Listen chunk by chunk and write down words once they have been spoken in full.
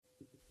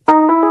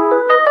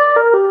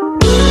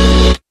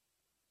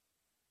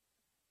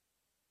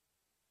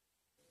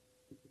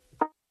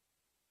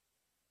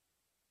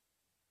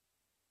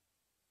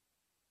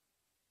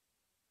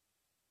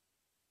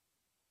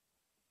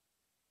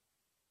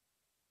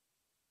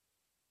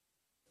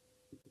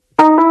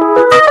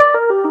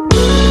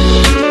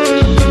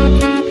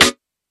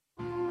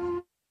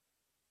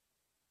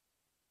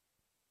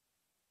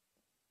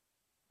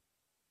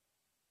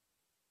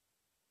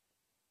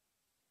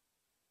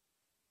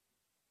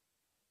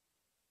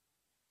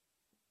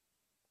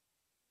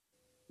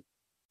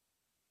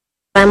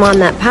I'm on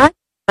that path.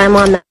 I'm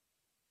on that.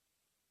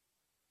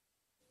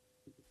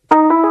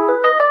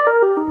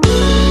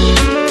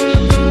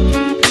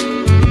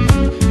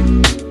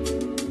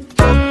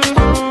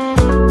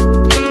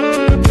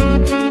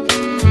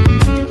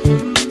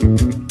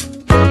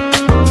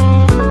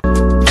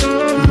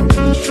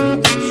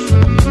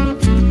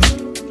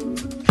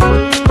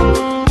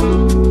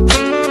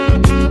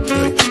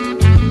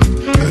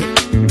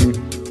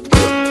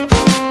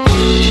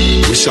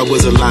 Wish I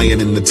was a lion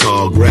in the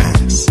tall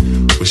grass.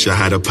 Wish I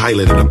had a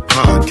pilot and a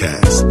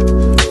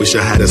podcast. Wish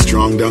I had a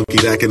strong donkey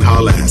that can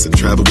haul ass and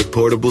travel with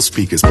portable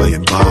speakers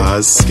playing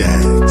bars,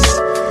 skags.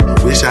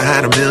 I wish I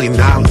had $1 million.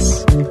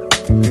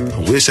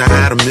 I wish I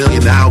had 1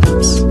 million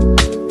albums.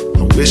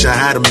 I wish I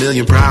had 1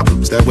 million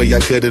problems. That way I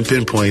couldn't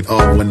pinpoint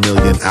all 1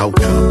 million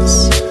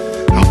outcomes.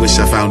 I wish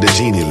I found a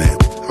genie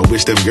lamp. I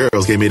wish them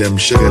girls gave me them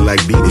sugar like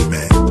Beanie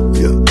Man.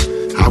 Yeah.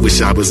 I wish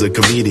I was a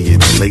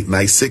comedian in late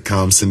night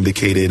sitcom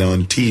syndicated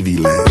on TV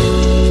Land.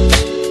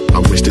 I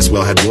wish this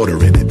well had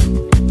water in it.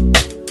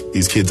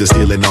 These kids are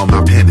stealing all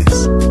my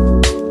pennies.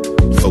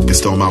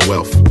 Focused on my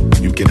wealth.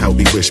 You can help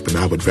me wish, but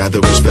I would rather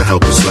wish for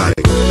help. It's like,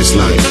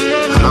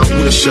 I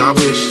wish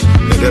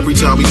that every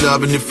time we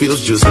love and it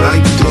feels just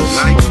like this.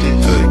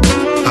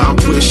 I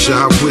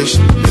wish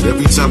that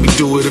every time we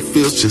do it, it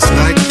feels just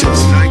like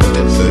this.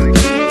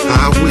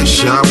 I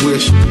wish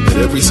that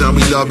every time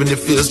we love and it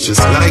feels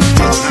just like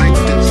this.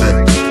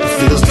 It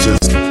feels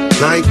just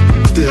like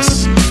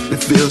this.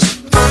 It feels.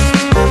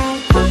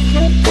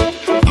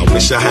 I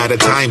wish I had a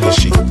time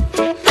machine.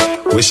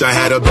 Wish I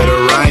had a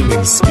better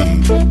rhyming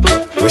scheme.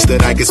 Wish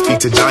that I could speak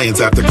to giants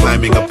after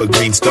climbing up a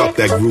green stalk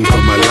that grew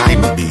from a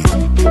lima bean.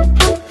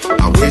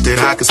 I wish that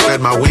I could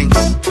spread my wings.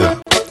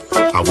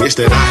 I wish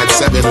that I had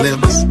 7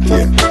 limbs.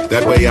 Yeah,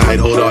 that way I'd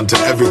hold on to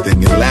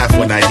everything and laugh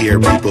when I hear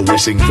people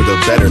wishing for the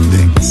better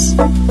things.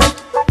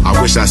 I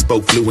wish I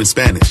spoke fluent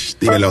Spanish.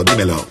 Dímelo,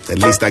 dímelo. At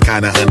least I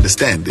kinda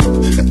understand it.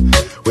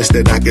 Wish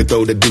that I could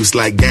throw the deuce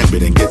like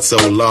Gambit and get so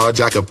large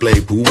I could play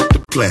pool with the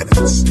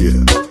planets.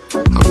 Yeah.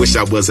 I wish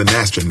I was an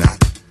astronaut.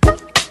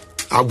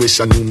 I wish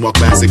I knew more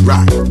classic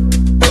rock.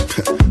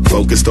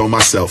 Focused on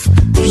myself.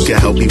 You can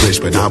help me wish,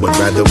 but I would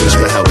rather wish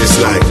for help. It's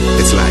like.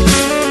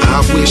 I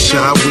wish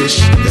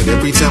that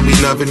every time we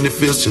love and it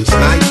feels just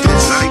like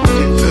this. I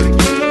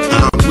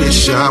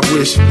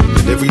wish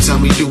that every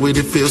time we do it,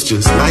 it feels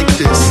just like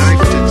this. I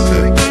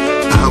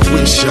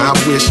wish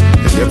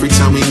that every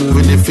time we move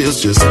and it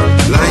feels just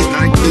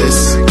like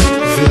this.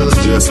 Feels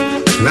just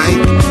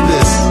like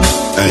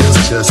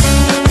this.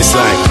 It's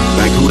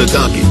like who the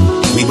donkey.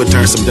 We would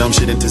turn some dumb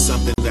shit into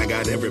something that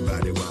got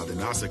everybody wild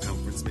in our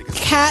circumference.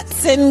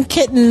 Cats and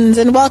kittens,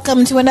 and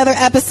welcome to another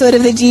episode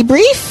of The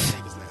Debrief.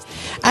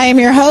 I am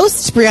your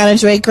host, Brianna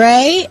Joy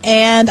Gray,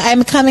 and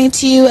I'm coming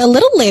to you a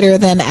little later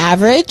than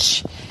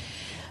average,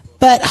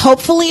 but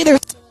hopefully there's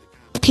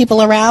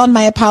people around.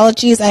 My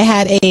apologies. I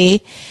had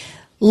a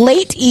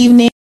late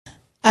evening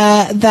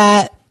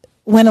that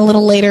went a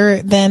little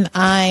later than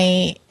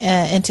I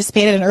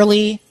anticipated. An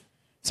early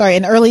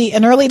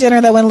dinner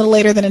that went a little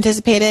later than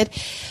anticipated,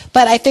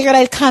 but I figured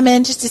I'd come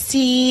in just to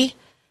see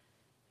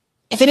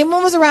if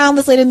anyone was around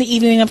this late in the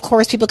evening. Of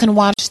course, people can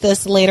watch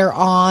this later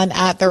on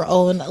at their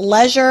own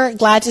leisure.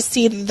 Glad to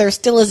see that there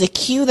still is a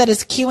queue that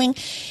is queuing.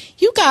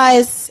 You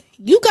guys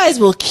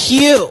will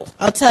queue.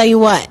 I'll tell you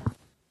what.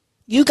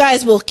 You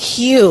guys will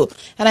queue.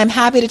 And I'm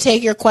happy to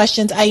take your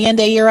questions.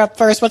 Allende, you're up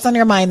first. What's on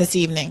your mind this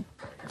evening?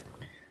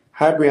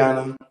 Hi,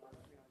 Brianna.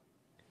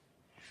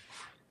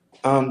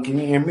 Can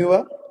you hear me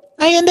well?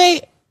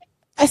 Allende,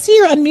 I see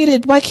you're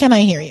unmuted. Why can't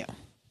I hear you?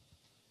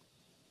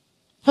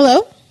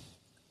 Hello?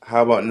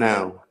 How about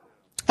now?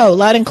 Oh,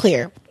 loud and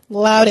clear.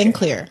 Loud and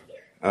clear.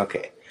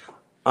 Okay.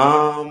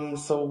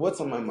 So what's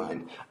on my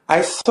mind?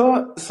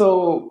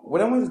 So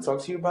what I wanted to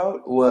talk to you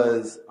about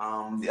was,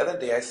 the other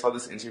day I saw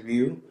this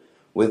interview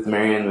with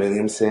Marianne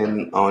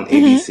Williamson on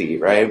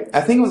ABC, right?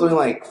 I think it was only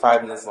like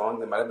 5 minutes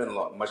long. It might have been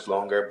much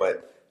longer,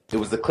 but it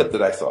was the clip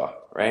that I saw,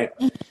 right?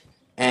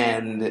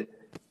 And,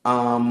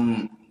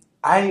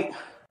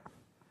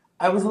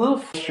 I was a little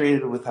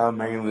frustrated with how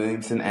Marianne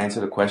Williamson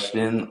answered a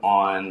question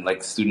on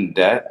like student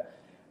debt,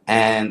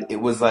 and it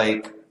was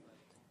like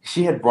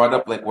she had brought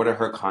up like what are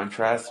her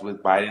contrasts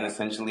with Biden.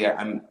 Essentially,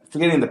 I'm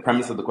forgetting the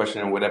premise of the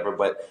question or whatever,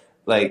 but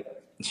like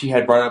she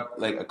had brought up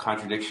like a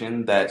contrast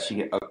that she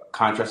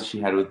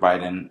had with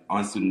Biden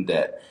on student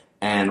debt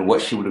and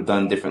what she would have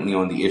done differently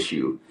on the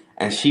issue.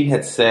 And she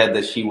had said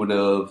that she would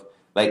have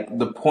like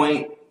the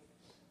point.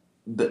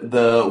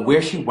 The where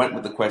she went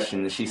with the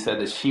question, she said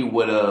that she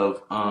would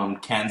have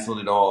canceled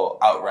it all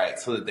outright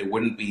so that there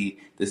wouldn't be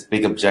this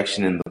big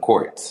objection in the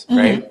courts,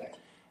 right?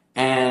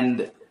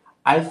 And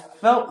I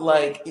felt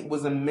like it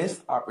was a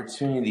missed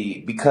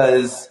opportunity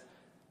because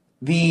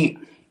the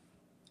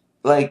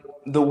way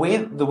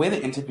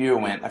the interviewer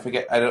went, I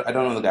don't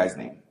know the guy's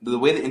name. The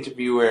way the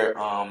interviewer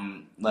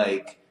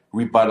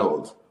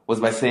rebutted was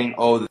by saying,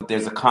 oh, that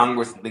there's a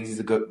Congress and things need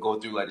to go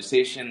through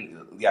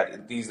legislation,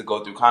 things need to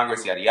go through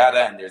Congress, yada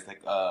yada, and there's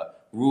like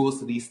rules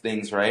to these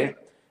things, right?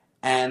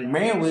 And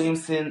Marianne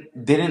Williamson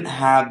didn't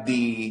have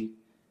the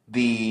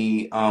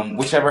the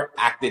whichever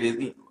act it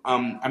is.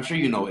 I'm sure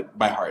you know it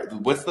by heart.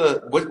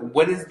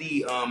 What is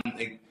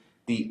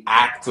the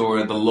act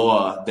or the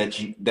law that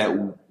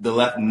the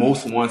left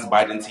most wants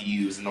Biden to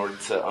use in order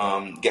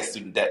to get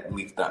student debt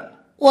relief done?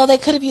 Well, they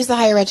could have used the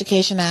Higher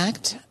Education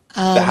Act,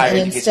 The Higher and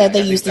Education instead Act, they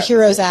that's used the exactly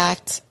HEROES it.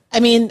 Act. I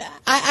mean,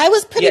 I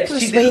was pretty Yeah,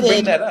 persuaded. she didn't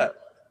bring that up.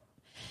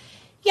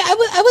 Yeah,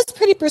 I was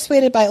pretty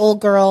persuaded by old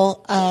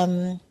girl,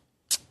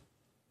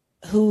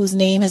 whose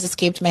name has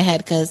escaped my head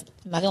because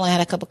I'm not gonna lie, I had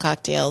a couple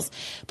cocktails,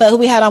 but who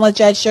we had on with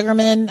Judge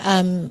Sugarman.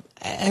 I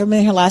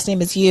remember her last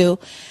name is Yu,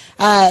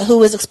 who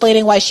was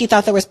explaining why she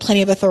thought there was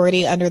plenty of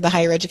authority under the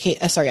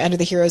under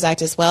the HEROES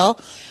Act as well.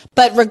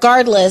 But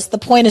regardless, the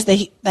point is that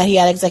he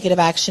had executive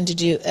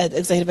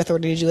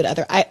authority to do it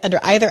under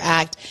either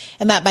act,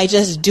 and that by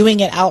just doing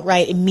it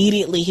outright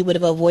immediately, he would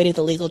have avoided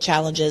the legal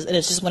challenges. And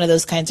it's just one of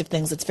those kinds of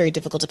things that's very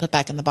difficult to put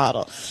back in the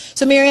bottle.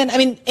 So, Marianne, I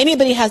mean,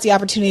 anybody has the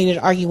opportunity to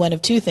argue one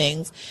of two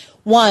things.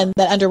 One,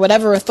 that under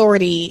whatever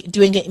authority,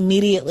 doing it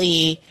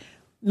immediately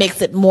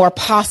makes it more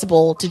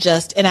possible to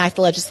just enact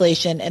the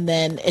legislation, and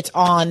then it's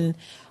on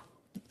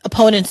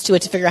opponents to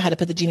it to figure out how to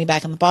put the genie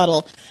back in the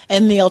bottle.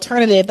 And the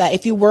alternative, that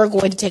if you were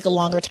going to take a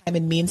longer time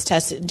and means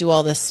test it and do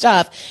all this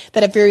stuff,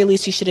 that at very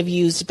least you should have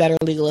used better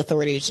legal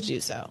authority to do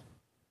so.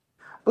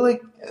 But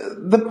like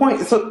the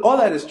point, so all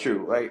that is true,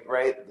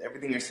 right?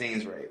 Everything you're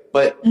saying is right.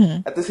 But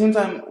at the same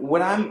time,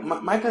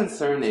 my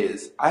concern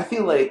is, I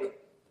feel like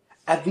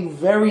at the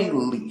very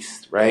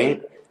least,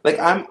 right? Like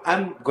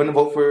I'm going to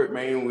vote for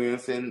Marianne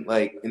Williamson,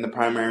 like in the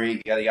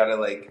primary, yada yada.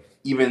 Like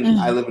even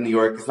I live in New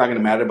York, it's not going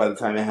to matter by the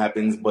time it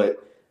happens. But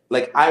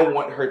like I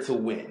want her to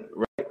win,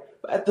 right?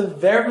 But at the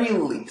very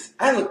least,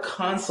 as a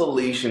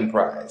consolation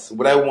prize,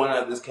 what I want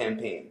out of this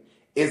campaign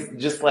is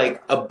just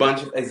like a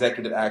bunch of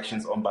executive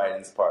actions on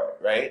Biden's part,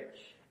 right?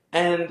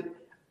 And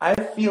I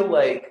feel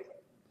like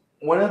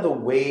one of the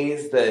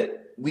ways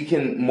that we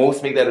can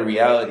most make that a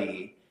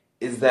reality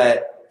is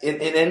that in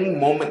any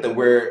moment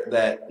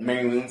that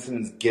Marianne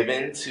Williamson is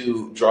given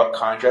to draw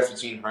contrast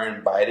between her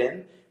and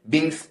Biden,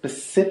 being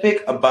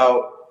specific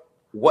about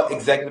what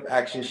executive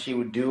action she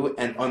would do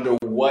and under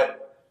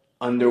what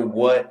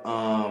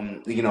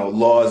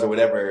laws or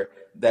whatever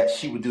that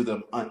she would do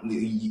them,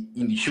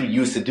 she would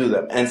use to do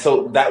them. And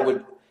so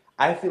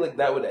I feel like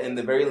that would, in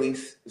the very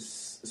least,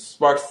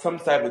 spark some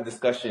type of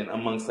discussion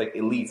amongst like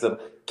elites of,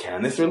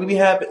 can this really be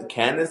happen?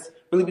 Can this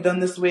really be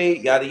done this way?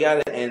 Yada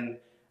yada. And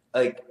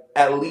like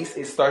at least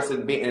it starts to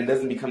be, and it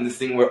doesn't become this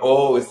thing where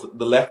it's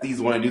the lefties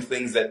want to do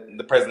things that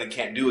the president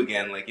can't do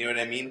again. Like, you know what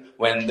I mean?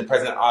 When the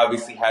president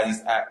obviously has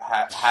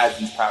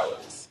these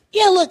powers.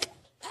 Yeah, look,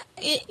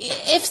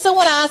 if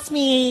someone asked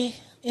me,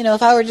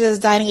 if I were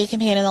just designing a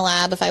campaign in the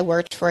lab, if I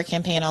worked for a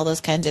campaign, all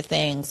those kinds of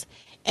things,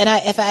 and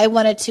if I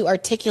wanted to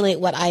articulate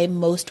what I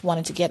most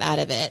wanted to get out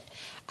of it,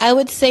 I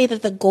would say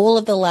that the goal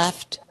of the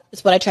left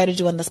is what I try to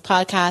do on this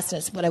podcast, and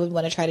it's what I would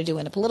want to try to do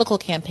in a political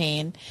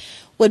campaign,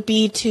 would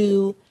be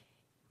to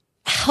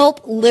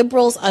help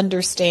liberals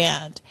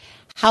understand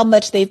how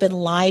much they've been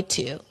lied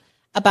to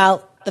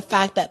about the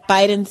fact that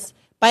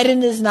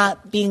Biden is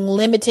not being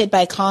limited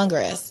by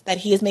Congress, that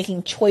he is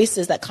making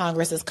choices that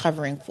Congress is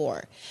covering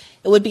for.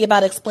 It would be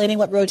about explaining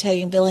what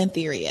rotating villain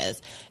theory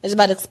is. It's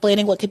about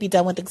explaining what could be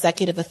done with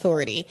executive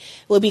authority.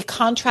 It would be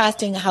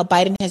contrasting how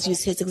Biden has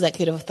used his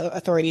executive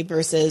authority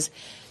versus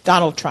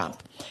Donald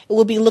Trump. It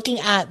will be looking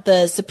at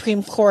the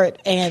Supreme Court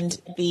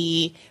and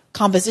the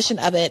composition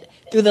of it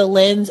through the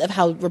lens of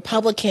how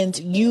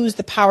Republicans use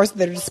the powers at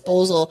their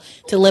disposal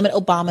to limit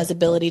Obama's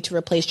ability to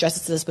replace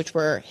justices, which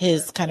were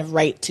his kind of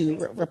right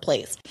to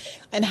replace,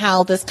 and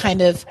how there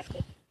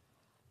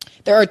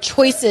are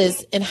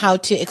choices in how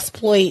to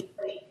exploit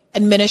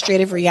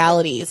administrative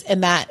realities,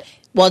 and that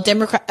while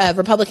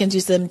Republicans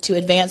use them to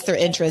advance their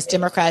interests,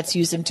 Democrats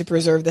use them to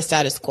preserve the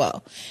status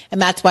quo. And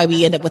that's why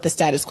we end up with the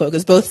status quo,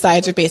 because both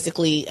sides are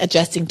basically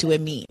adjusting to a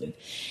mean.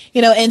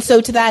 And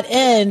so to that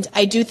end,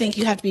 I do think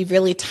you have to be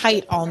really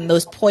tight on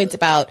those points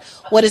about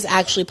what is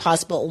actually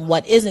possible and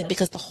what isn't,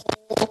 because the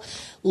whole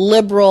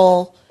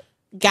liberal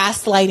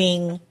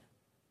gaslighting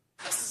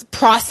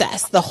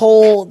process, the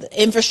whole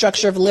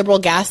infrastructure of liberal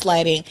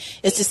gaslighting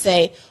is to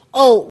say,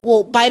 oh,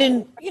 well,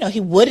 Biden, he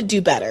would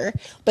do better,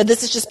 but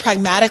this is just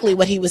pragmatically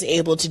what he was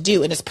able to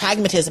do. And it's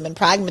pragmatism,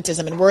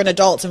 and we're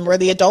adults, and we're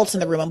the adults in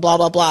the room, and blah,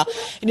 blah, blah.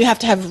 And you have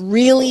to have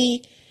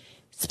really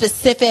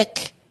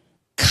specific,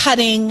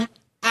 cutting,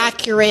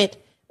 accurate,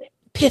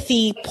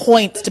 pithy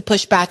points to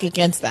push back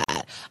against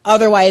that.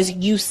 Otherwise,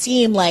 you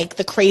seem like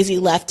the crazy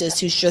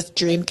leftist who's just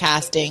dream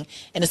casting,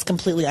 and it's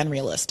completely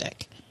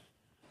unrealistic.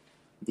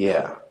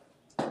 Yeah.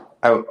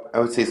 I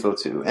would say so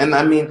too. And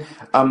I mean,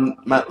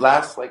 my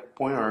last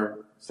point or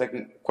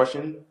second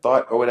question,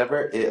 thought, or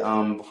whatever,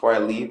 before I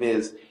leave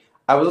is,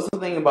 I was also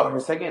thinking about the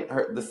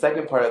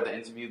second part of the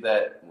interview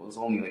that was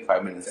only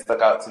 5 minutes. It stuck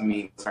out to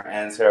me, her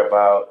answer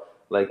about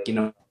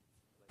Biden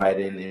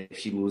if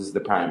she loses the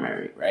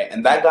primary, right?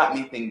 And that got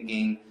me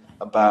thinking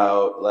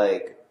about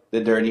the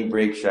dirty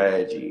break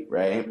strategy,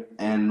 right?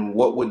 And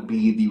what would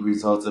be the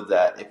results of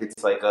that if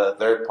it's a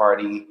third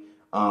party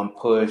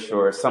push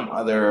or some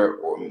other,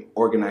 or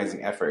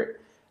organizing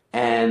effort.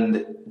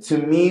 And to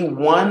me,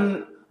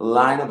 one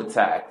line of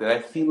attack that I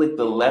feel like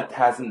the left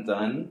hasn't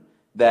done,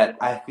 that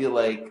I feel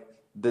like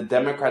the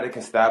Democratic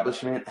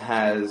establishment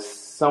has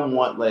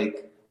somewhat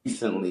like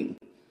recently,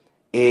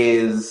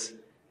 is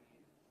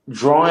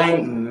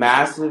drawing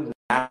massive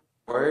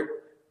support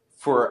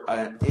for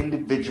an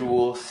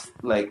individual,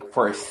 like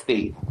for a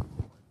state,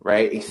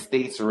 right? A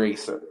state's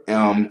race,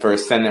 for a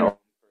Senate or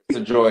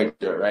to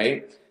Georgia,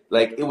 right?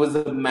 Like it was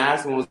a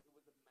massive,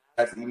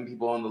 even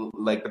people on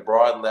the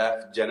broad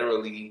left,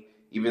 generally,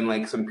 even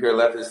like some pure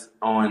leftists,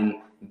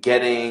 on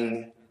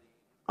getting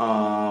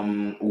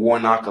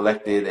Warnock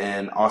elected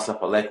and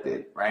Ossoff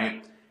elected,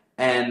 right?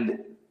 And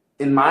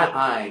in my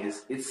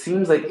eyes, it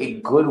seems like a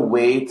good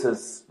way to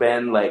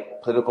spend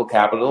like political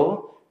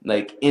capital,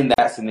 like in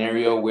that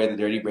scenario where the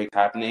dirty break's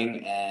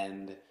happening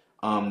and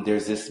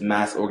there's this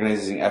mass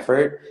organizing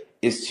effort,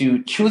 is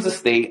to choose a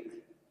state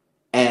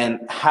and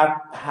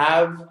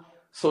have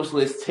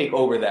socialists take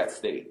over that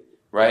state,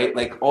 right?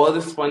 Like all of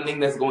this funding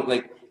that's going,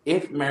 like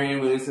if Marianne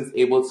Williamson's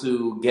able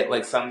to get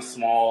like some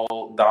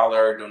small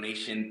dollar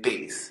donation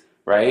base,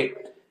 right?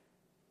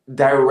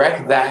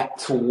 Direct that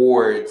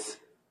towards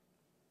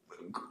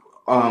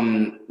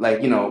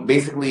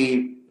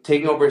basically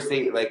taking over a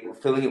state, like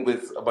filling it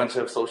with a bunch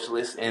of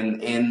socialists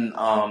in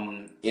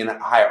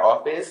higher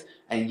office,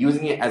 and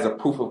using it as a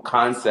proof of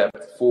concept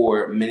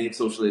for many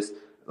socialist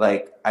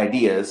like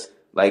ideas,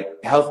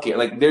 like healthcare.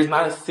 Like there's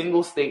not a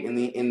single state in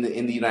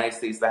the United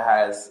States that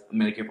has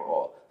Medicare for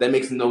all. That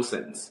makes no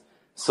sense.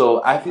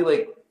 So I feel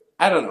like,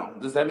 I don't know.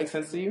 Does that make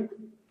sense to you?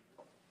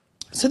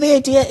 So the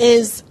idea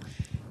is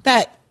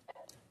that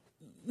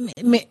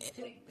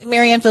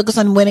Marianne focused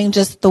on winning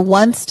just the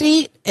one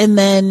state and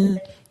then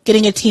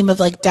getting a team of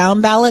like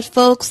down ballot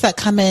folks that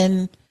come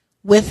in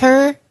with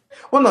her.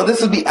 Well, no,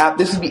 this would be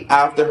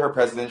after her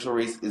presidential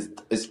race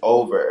is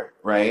over,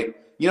 right?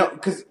 You know,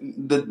 because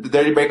the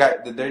dirty break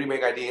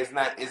idea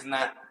is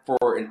not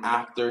for an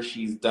after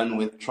she's done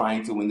with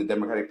trying to win the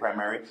Democratic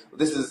primary.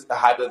 This is a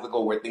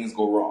hypothetical where things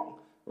go wrong,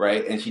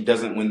 right? And she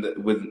doesn't win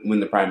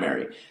the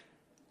primary.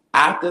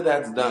 After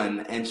that's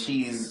done, and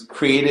she's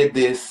created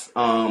this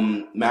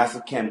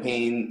massive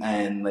campaign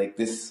and like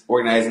this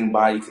organizing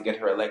body to get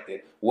her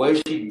elected, what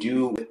does she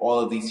do with all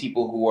of these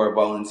people who are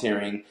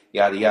volunteering,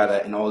 yada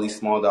yada, and all these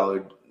small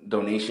dollar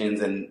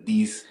donations and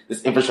this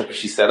infrastructure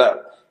she set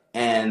up?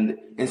 And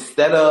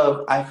instead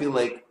of, I feel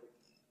like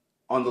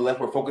on the left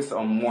we're focused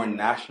on more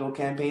national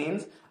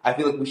campaigns, I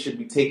feel like we should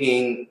be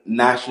taking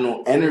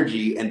national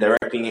energy and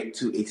directing it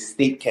to a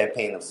state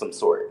campaign of some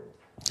sort.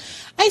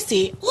 I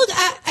see. Look,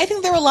 I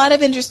think there are a lot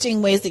of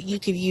interesting ways that you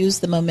could use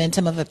the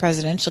momentum of a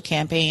presidential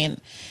campaign.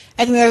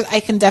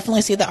 I can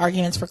definitely see the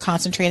arguments for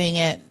concentrating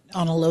it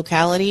on a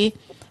locality.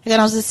 I can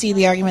also see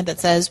the argument that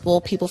says,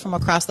 well, people from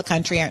across the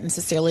country aren't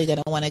necessarily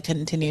going to want to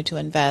continue to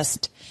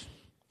invest,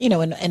 in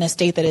a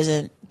state that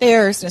isn't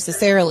theirs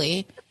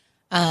necessarily.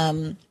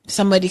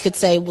 Somebody could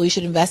say, well, you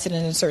should invest it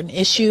in a certain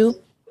issue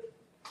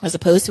as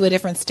opposed to a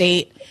different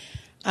state.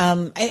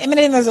 I think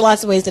there's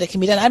lots of ways that it can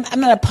be done.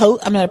 I'm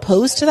not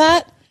opposed to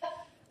that.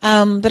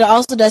 But it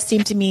also does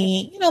seem to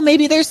me,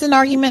 maybe there's an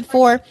argument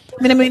for,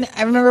 I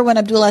remember when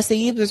Abdullah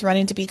Saeed was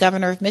running to be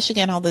governor of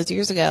Michigan all those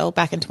years ago,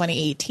 back in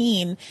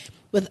 2018,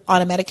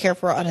 on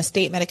a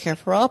state Medicare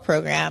for all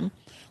program.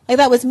 Like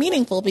that was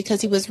meaningful because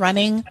he was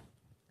running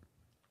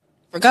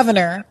for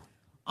governor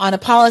on a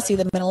policy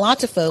that meant a lot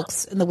to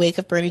folks in the wake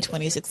of Bernie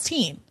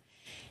 2016.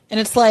 And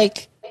it's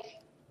like,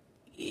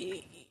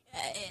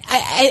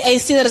 I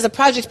see that as a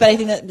project, but I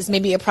think that this may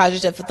be a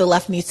project of the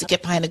left needs to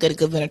get behind a good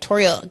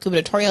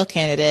gubernatorial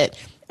candidate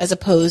as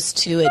opposed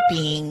to it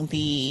being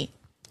the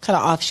kind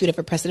of offshoot of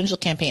a presidential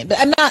campaign. But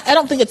I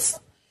don't think it's,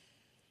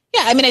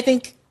 I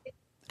think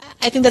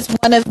that's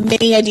one of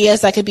many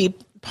ideas that could be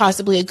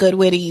possibly a good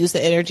way to use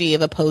the energy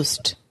of a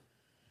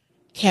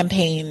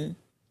post-campaign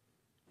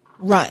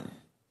run.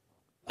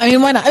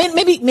 Why not?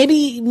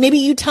 Maybe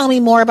you tell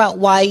me more about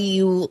why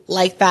you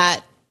like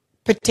that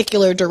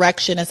particular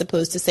direction as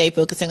opposed to, say,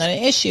 focusing on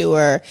an issue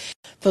or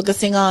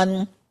focusing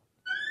on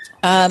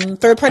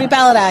third-party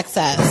ballot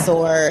access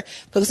or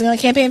focusing on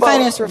campaign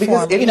finance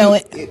reform.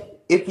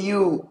 If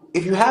you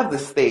have the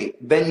state,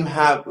 then you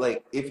have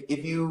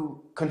if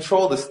you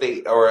control the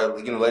state or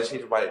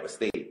legislative body of a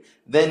state,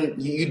 then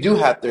you do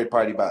have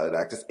third-party ballot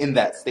access in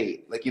that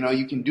state.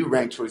 You can do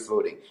ranked choice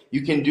voting.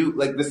 You can do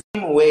the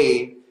same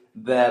way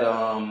that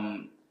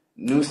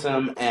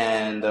Newsom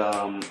and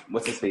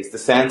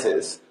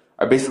DeSantis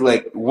are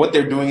basically what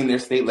they're doing in their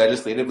state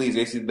legislatively is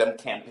basically them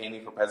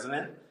campaigning for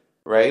president,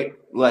 right?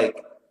 The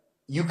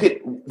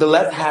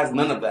left has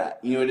none of that.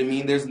 You know what I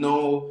mean? There's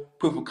no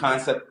proof of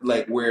concept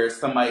where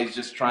somebody's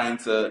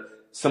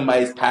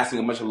passing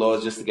a bunch of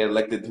laws just to get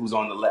elected who's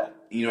on the left.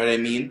 You know what I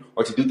mean?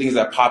 Or to do things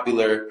that are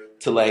popular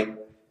to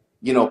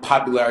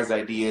popularize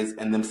ideas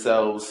and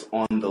themselves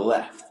on the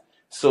left.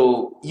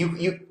 So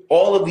you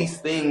all of these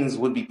things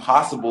would be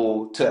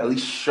possible to at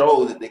least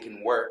show that they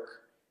can work.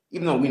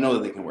 Even though we know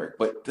that they can work,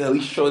 but to at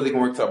least show that they can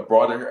work to a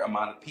broader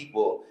amount of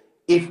people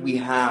if we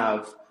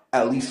have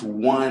at least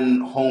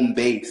one home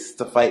base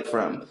to fight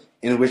from,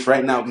 in which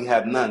right now we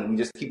have none. We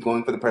just keep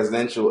going for the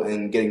presidential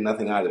and getting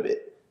nothing out of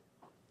it.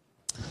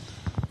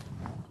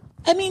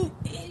 I mean,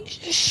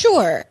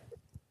 sure.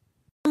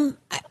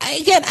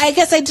 I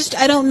guess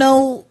I don't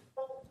know,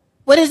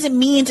 what does it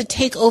mean to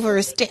take over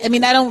a state? I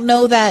mean, I don't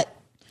know that.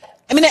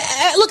 I mean,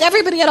 look,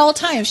 everybody at all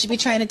times should be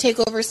trying to take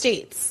over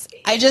states.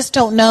 I just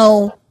don't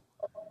know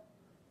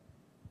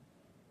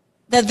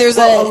that there's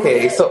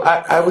okay, so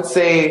I would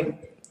say,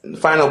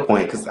 final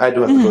point, because I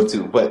do have to go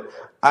too, but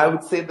I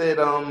would say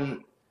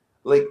that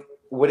like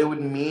what it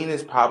would mean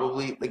is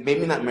probably like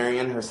maybe not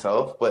Marianne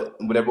herself, but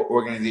whatever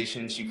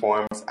organization she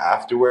forms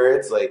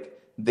afterwards, like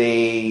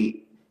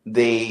they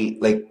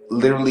like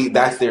literally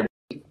that's their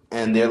beat,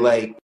 and they're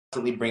like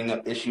constantly bringing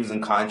up issues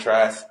and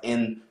contrasts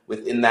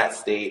within that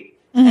state,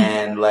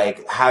 and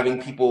like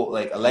having people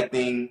like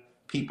electing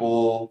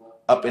people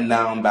up and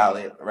down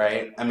ballot,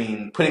 right? I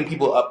mean, putting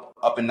people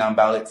up and down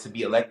ballot to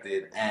be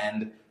elected,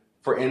 and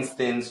for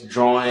instance,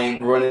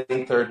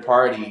 running third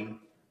party,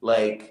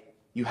 like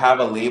you have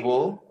a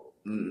label,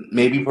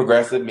 maybe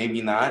progressive,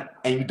 maybe not,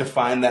 and you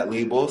define that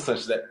label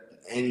such that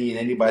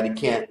anybody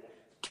can't,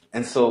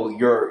 and so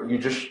you're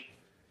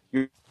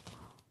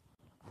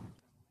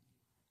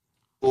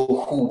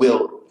who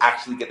will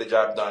actually get the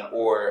job done,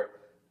 or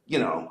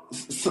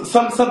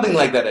something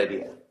like that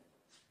idea.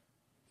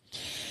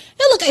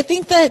 Yeah, look, I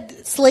think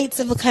that slates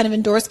of kind of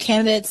endorsed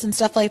candidates and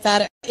stuff like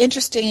that are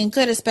interesting and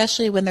good,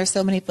 especially when there's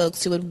so many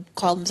folks who would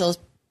call themselves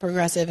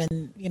progressive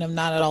and,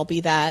 not at all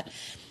be that.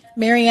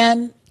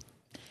 Marianne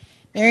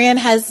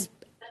has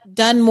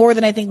done more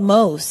than I think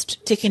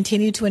most to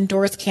continue to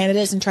endorse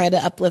candidates and try to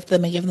uplift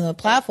them and give them a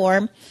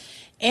platform.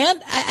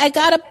 And I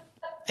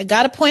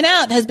gotta point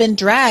out, has been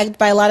dragged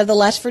by a lot of the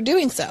left for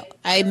doing so.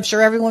 I'm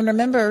sure everyone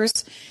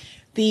remembers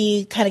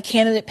the kind of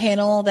candidate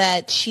panel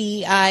that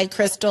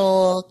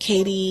Crystal,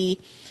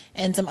 Katie,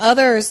 and some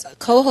others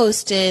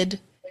co-hosted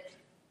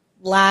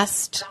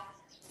last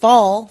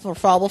fall, or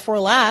fall before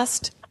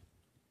last,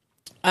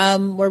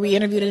 where we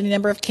interviewed a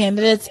number of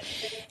candidates,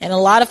 and a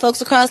lot of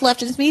folks across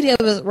leftist media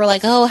were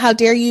like, oh, how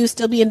dare you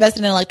still be invested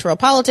in electoral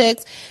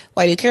politics?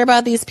 Why do you care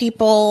about these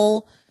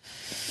people?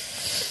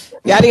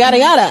 Yada, yada,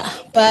 yada.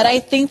 But I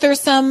think there's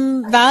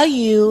some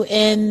value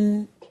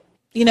in,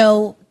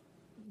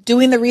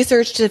 doing the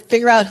research to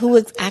figure out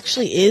who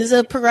actually is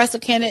a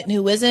progressive candidate and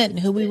who isn't, and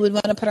who we would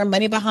want to put our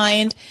money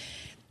behind.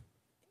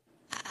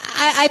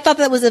 I thought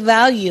that was a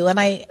value,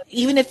 and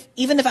even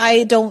if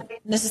I don't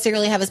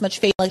necessarily have as much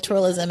faith in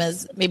electoralism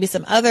as maybe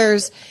some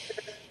others,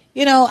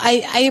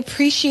 I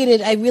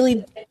appreciated.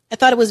 I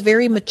thought it was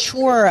very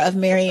mature of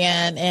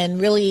Marianne and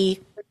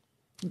really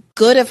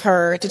good of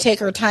her to take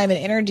her time and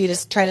energy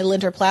to try to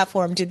lend her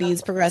platform to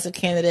these progressive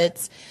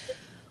candidates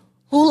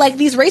who, like,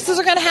 these races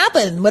are going to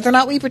happen whether or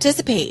not we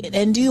participate.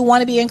 And do you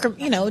want to be,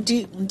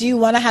 do you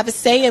want to have a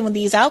say in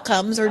these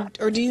outcomes, or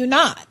do you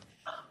not?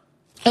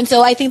 And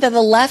so I think that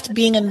the left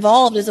being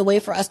involved is a way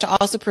for us to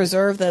also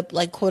preserve the,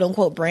 like, quote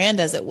unquote brand,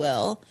 as it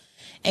will,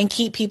 and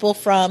keep people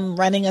from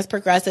running as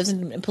progressives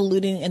and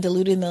polluting and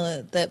diluting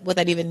what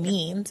that even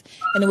means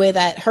in a way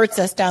that hurts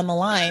us down the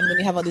line when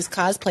you have all these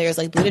cosplayers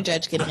like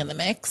Buttigieg getting in the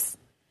mix.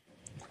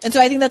 And so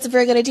I think that's a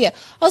very good idea.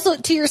 Also,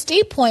 to your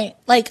state point,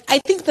 like, I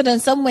think that in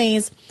some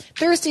ways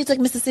there are states like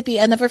Mississippi.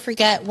 I'll never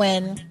forget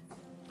when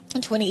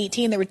in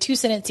 2018 there were 2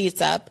 Senate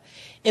seats up.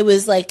 It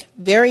was like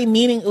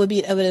it would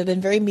have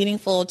been very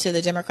meaningful to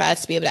the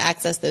Democrats to be able to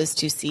access those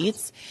 2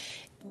 seats.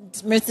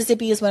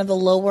 Mississippi is one of the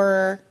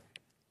lower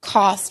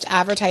cost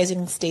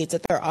advertising states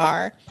that there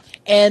are.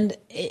 And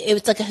it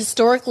was like a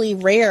historically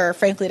rare,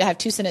 frankly, to have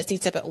 2 Senate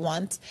seats up at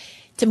once.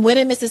 To win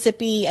in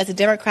Mississippi as a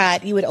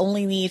Democrat, you would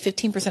only need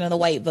 15% of the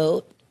white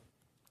vote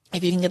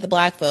if you can get the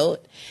black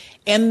vote.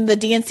 And the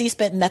DNC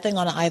spent nothing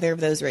on either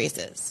of those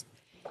races.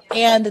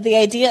 And the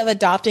idea of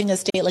adopting a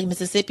state like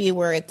Mississippi,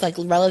 where it's like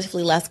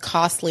relatively less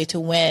costly to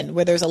win,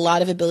 where there's a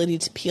lot of ability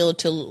to appeal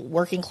to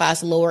working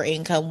class, lower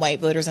income white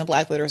voters and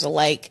black voters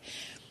alike,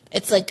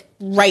 it's like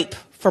ripe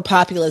for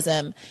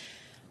populism,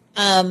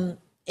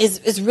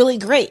 is really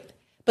great.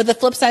 But the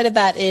flip side of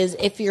that is,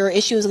 if your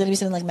issue is going to be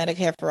something like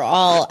Medicare for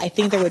all, I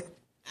think I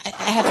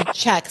have to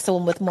check,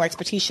 someone with more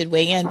expertise should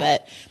weigh in,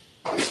 but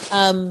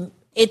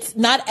it's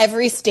not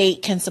every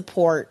state can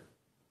support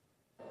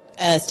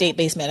a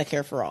state-based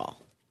Medicare for all.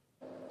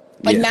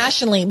 Like,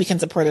 nationally, we can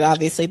support it,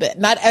 obviously, but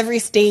not every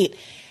state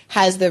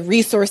has the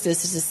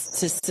resources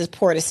to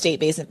support a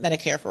state-based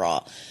Medicare for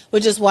all,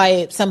 which is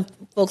why some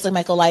folks like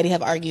Michael Leidy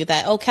have argued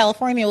that,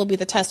 California will be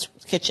the test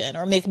kitchen,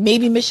 or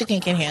maybe Michigan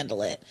can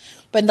handle it,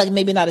 but like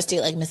maybe not a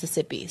state like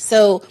Mississippi.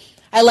 So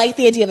I like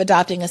the idea of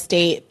adopting a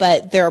state,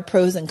 but there are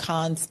pros and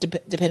cons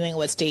depending on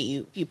what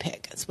state you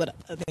pick. That's the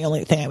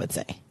only thing I would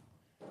say.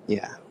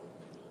 Yeah.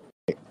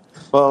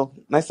 Well,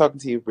 nice talking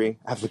to you, Bree.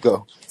 I have to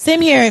go.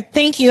 Same here.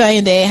 Thank you,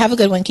 Ayinde. Have a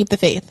good one. Keep the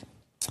faith.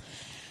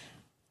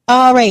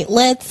 All right,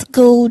 let's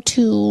go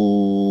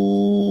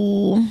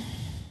to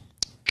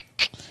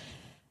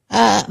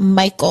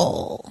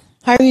Michael.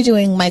 How are you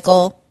doing,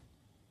 Michael?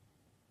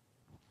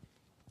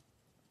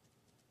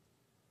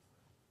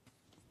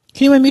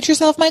 Can you unmute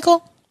yourself,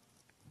 Michael?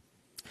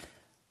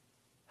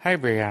 Hi,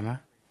 Brianna.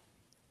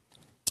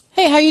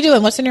 Hey, how you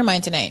doing? What's in your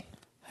mind tonight?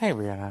 Hey,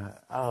 Brianna.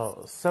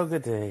 Oh, so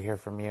good to hear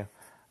from you.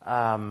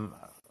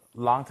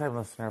 Long-time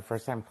listener,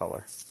 first-time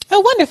caller.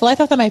 Oh, wonderful. I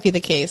thought that might be the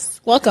case.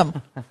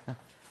 Welcome.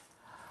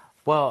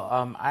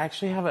 Well, I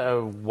actually have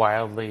a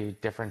wildly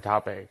different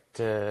topic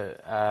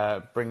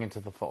to bring into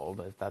the fold,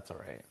 if that's all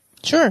right.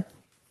 Sure.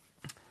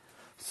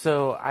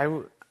 So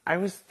I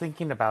was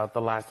thinking about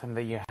the last time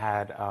that you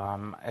had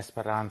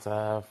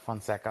Esperanza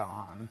Fonseca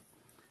on.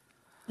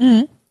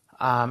 Mm-hmm.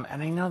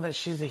 And I know that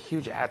she's a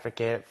huge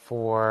advocate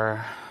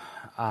for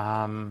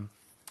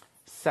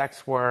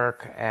sex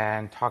work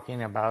and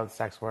talking about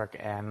sex work.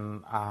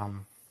 And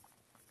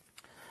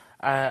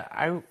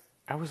I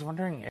was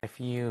wondering if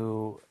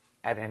you,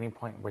 at any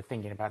point, were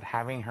thinking about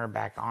having her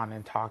back on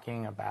and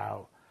talking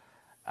about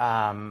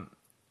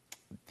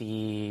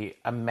the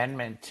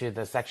amendment to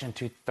the Section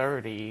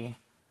 230.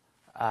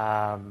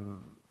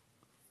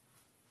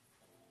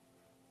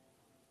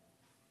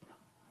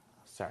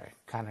 Sorry,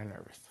 kind of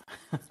nervous.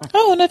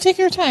 Oh, no, take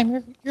your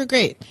time. You're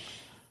great.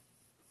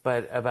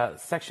 But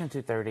about Section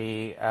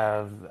 230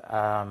 of,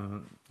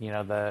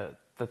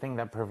 the thing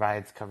that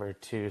provides cover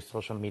to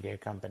social media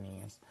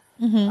companies.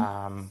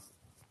 Mm-hmm.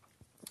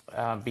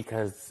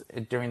 Because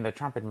during the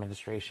Trump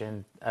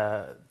administration,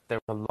 there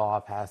was a law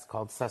passed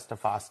called SESTA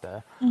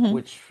FOSTA, Mm-hmm.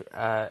 which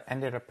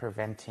ended up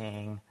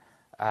preventing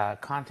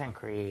content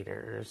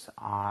creators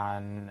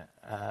on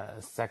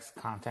sex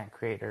content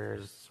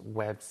creators'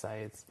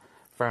 websites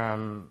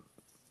from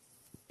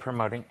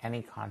promoting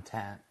any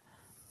content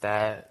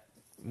that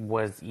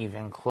was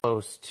even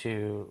close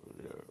to,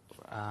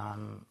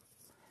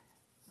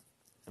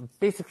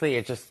 basically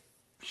it just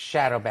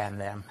shadow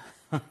banned them.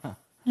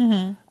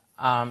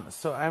 Mm-hmm.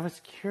 So I was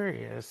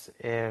curious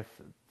if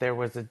there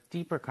was a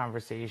deeper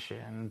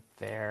conversation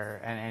there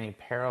and any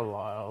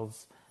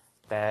parallels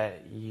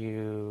that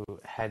you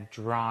had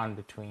drawn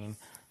between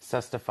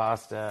SESTA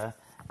FOSTA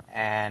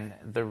and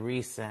the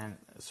recent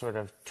sort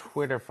of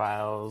Twitter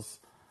files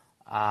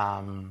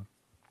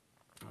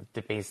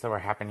debates that were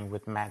happening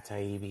with Matt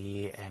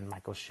Taibbi and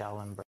Michael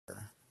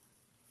Schellenberger.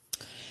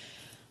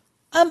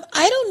 I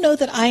don't know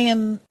that I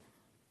am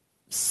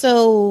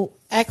so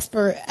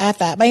expert at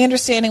that. My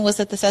understanding was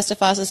that the SESTA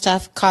FOSTA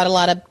stuff caught a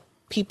lot of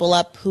people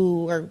up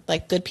who are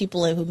like good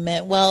people and who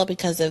meant well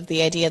because of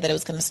the idea that it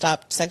was going to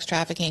stop sex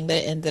trafficking, but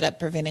it ended up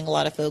preventing a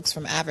lot of folks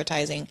from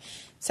advertising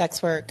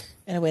sex work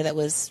in a way that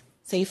was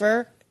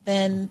safer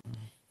than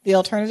the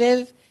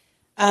alternative.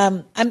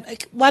 Why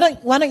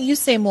don't you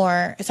say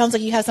more? It sounds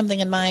like you have something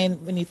in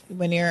mind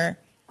when you're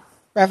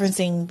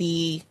referencing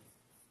the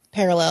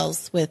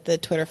parallels with the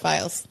Twitter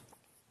files.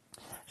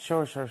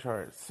 Sure.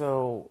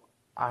 So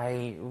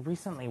I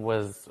recently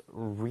was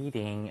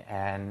reading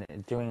and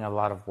doing a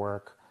lot of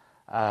work,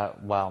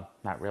 well,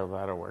 not real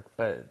lot of work,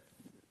 but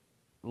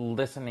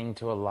listening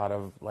to a lot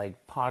of like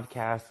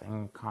podcasts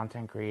and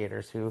content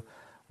creators who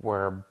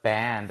were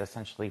banned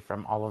essentially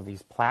from all of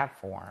these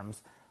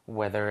platforms,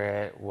 whether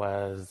it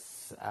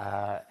was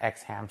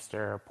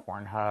X-Hamster,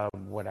 Pornhub,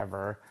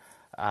 whatever,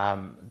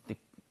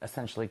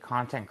 essentially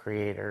content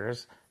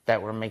creators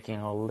that were making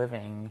a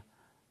living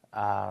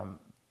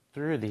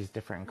through these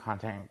different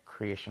content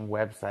creation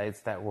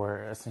websites that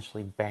were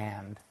essentially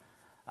banned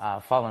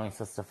following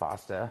SESTA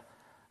FOSTA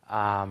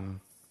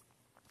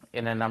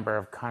in a number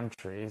of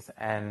countries.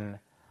 And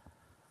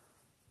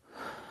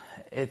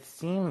it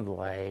seemed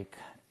like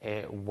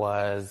it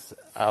was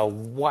a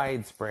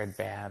widespread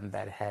ban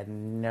that had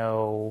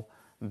no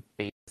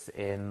base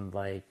in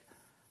like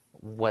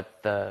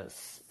what the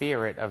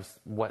spirit of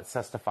what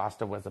SESTA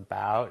FOSTA was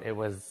about. It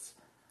was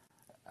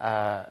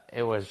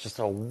just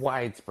a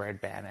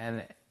widespread ban,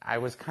 and I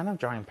was kind of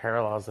drawing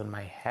parallels in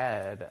my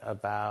head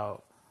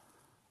about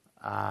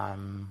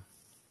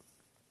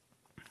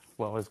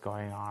what was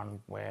going on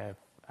with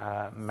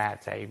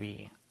Matt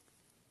Taibbi.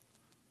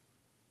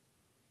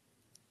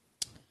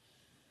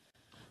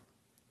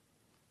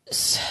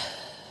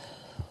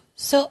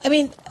 So, I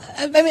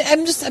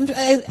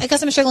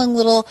guess I'm struggling a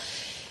little.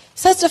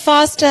 SESTA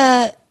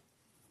FOSTA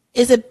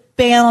is a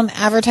ban on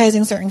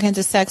advertising certain kinds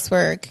of sex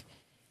work.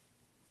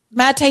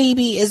 Matt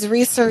Taibbi is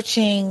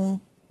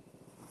researching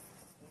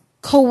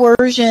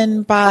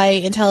coercion by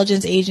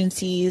intelligence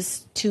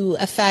agencies to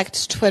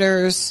affect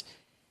Twitter's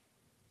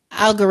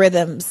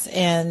algorithms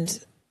and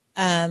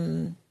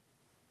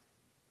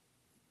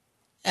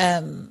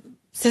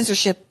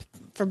censorship,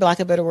 for lack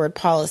of a better word,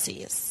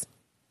 policies.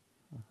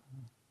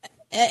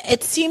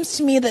 It seems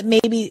to me that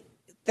maybe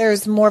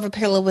there's more of a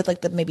parallel with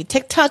like the maybe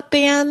TikTok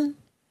ban.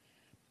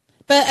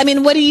 But I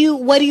mean, what do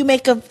you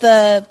make of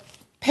the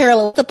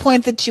parallel? The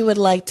point that you would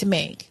like to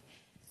make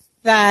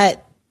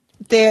that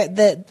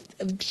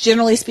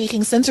generally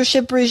speaking,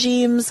 censorship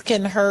regimes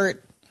can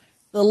hurt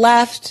the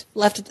left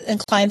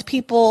inclined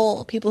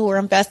people who are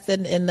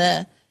invested in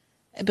the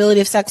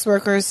ability of sex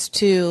workers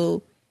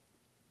to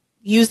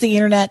use the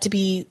internet to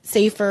be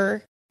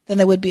safer than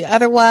they would be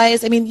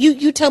otherwise. I mean,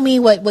 you tell me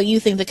what you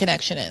think the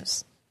connection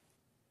is.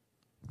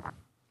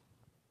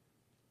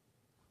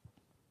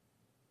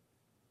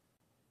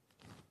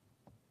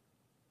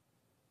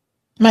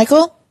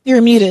 Michael,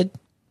 you're muted.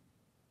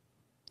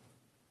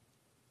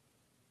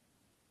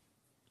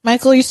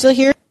 Michael, you still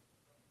here?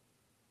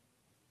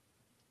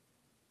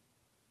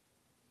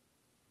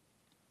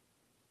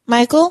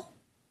 Michael,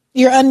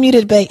 you're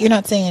unmuted, but you're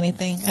not saying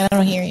anything. I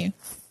don't hear you.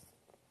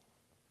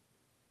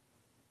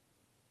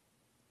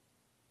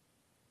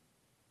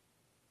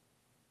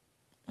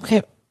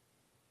 Okay.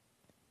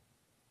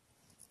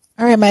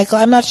 All right, Michael,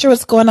 I'm not sure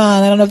what's going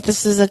on. I don't know if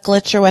this is a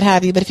glitch or what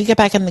have you, but if you get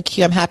back in the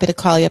queue, I'm happy to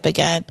call you up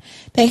again.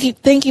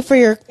 Thank you for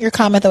your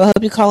comment, though. I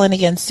hope you call in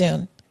again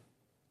soon.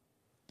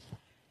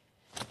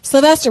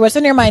 Sylvester, what's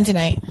on your mind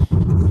tonight?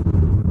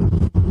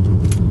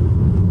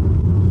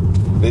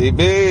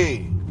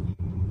 BB.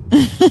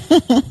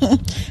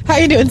 How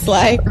you doing,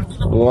 Sly?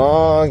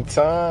 Long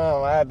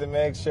time. I had to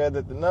make sure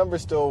that the number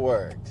still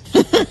worked.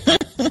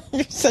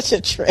 You're such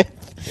a trip.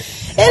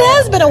 It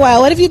has been a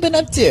while. What have you been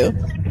up to?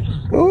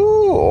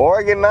 Ooh,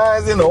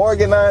 organizing. I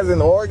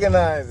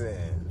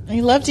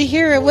love to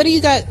hear it. What do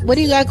you got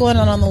going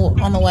on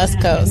the West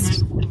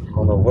Coast?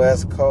 On the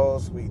West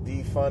Coast, we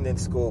defunding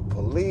school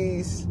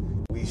police.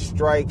 We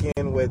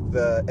striking with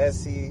the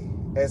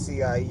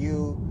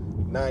SEIU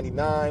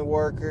 99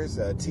 workers.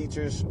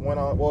 Teachers went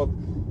on. Well,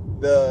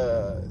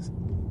 the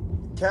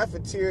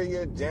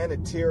cafeteria,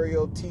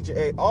 janitorial, teacher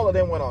aide, all of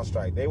them went on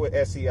strike. They were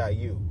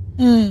SEIU.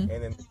 And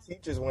then the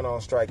teachers went on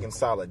strike in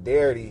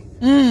solidarity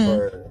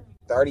for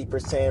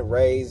 30%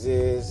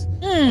 raises.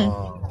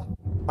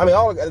 I mean,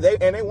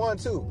 they won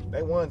too.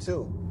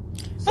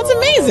 That's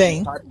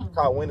amazing. I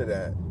caught wind of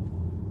that.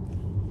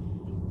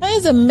 That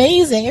is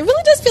amazing. It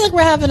really does feel like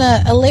we're having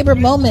a labor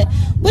moment.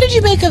 What did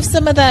you make of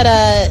some of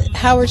that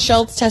Howard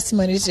Schultz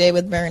testimony today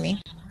with Bernie?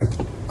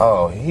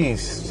 Oh,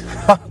 he's...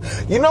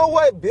 You know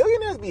what?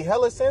 Billionaires be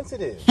hella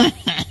sensitive.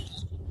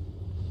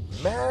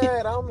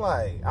 Man, I'm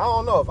like, I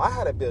don't know. If I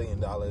had $1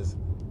 billion,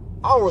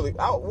 I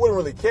wouldn't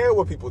really care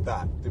what people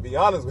thought, to be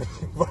honest with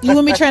you. You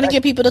wouldn't be trying to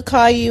get people to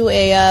call you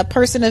a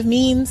person of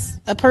means,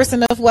 a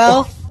person of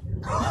wealth?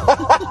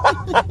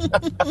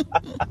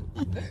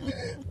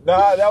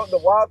 Nah, that was the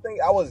wild thing.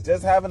 I was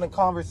just having a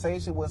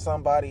conversation with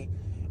somebody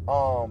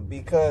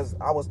because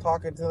I was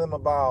talking to them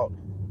about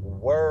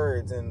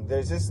words, and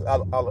there's just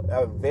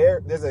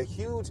there's a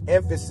huge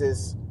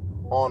emphasis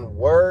on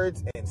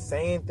words and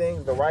saying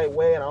things the right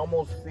way, and I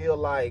almost feel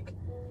like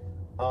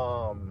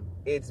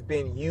it's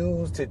been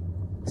used to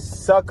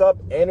suck up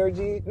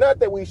energy. Not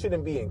that we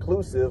shouldn't be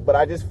inclusive, but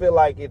I just feel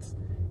like it's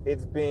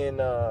been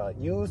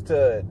used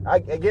to, I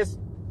guess,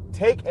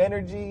 take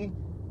energy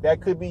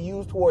that could be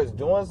used towards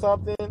doing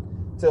something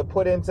to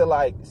put into,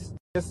 like,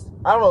 just,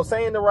 I don't know,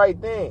 saying the right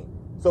thing.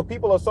 So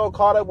people are so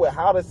caught up with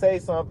how to say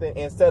something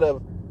instead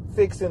of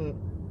fixing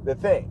the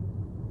thing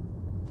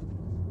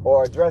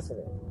or addressing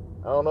it.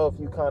 I don't know if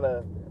you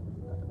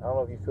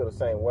feel the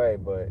same way,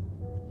 but.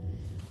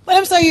 But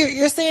I'm sorry,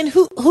 you're saying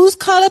who's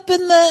caught up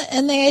in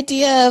the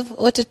idea of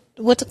what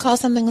to call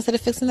something instead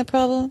of fixing the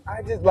problem?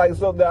 I just like,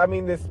 so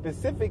the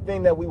specific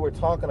thing that we were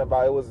talking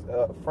about, it was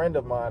a friend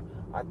of mine.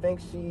 I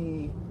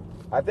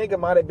think it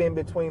might have been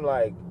between,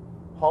 like,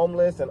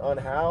 homeless and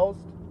unhoused,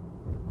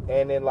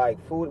 and then, like,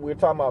 food. We were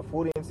talking about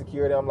food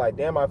insecurity. I'm like,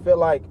 damn, I feel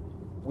like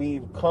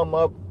we've come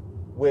up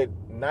with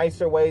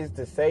nicer ways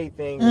to say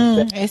things.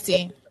 I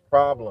see. The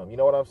problem. You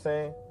know what I'm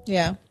saying?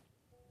 Yeah.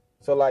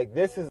 So, like,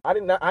 this is, I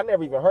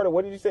never even heard of.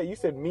 What did you say? You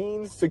said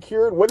means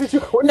secured. What did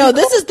you? No,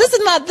 this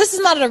is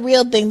not a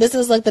real thing. This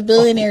is like the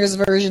billionaire's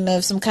version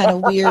of some kind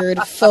of weird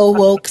faux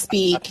woke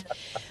speak,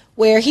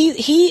 where he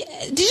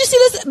did you see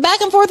this back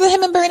and forth with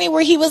him and Bernie,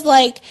 where he was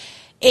like,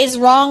 "It's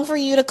wrong for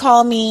you to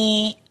call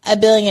me a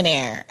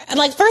billionaire." And,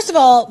 like, first of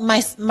all,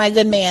 my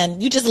good man,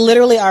 you just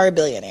literally are a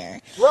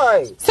billionaire.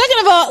 Right. Second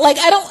of all, like,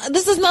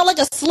 this is not like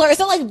a slur. It's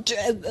not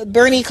like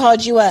Bernie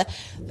called you a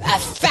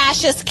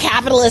fascist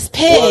capitalist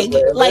pig.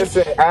 Well, like,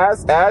 listen,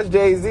 ask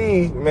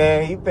Jay-Z,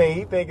 man, he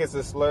think it's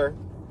a slur.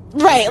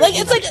 Right, like,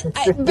 it's like,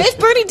 if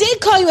Bernie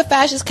did call you a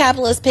fascist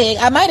capitalist pig,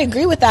 I might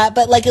agree with that,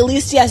 but, like, at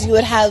least, yes, you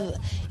would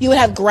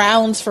have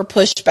grounds for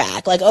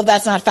pushback, like, oh,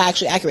 that's not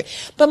factually accurate.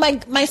 But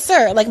my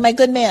sir, like, my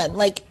good man,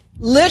 like,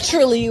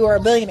 literally, you are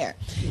a billionaire.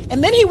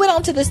 And then he went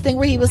on to this thing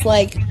where he was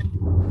like,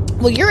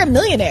 well, you're a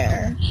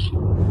millionaire,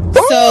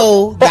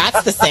 so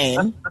that's the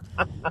same.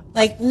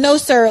 Like, no,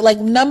 sir, like,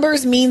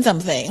 numbers mean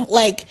something.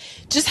 Like,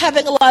 just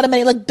having a lot of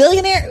money, like,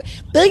 billionaire,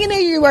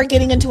 you are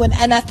getting into an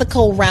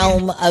unethical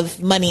realm of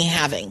money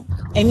having,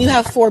 and you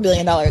have $4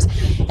 billion.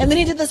 And then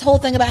he did this whole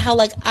thing about how,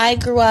 like, I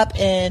grew up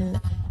in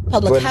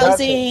public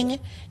housing,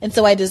 and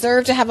so I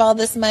deserve to have all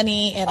this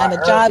money, and I'm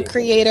a job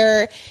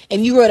creator,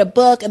 and you wrote a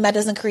book, and that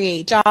doesn't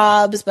create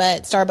jobs,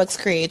 but Starbucks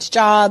creates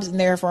jobs, and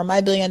therefore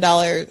my billions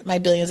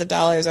of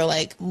dollars are,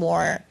 like,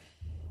 more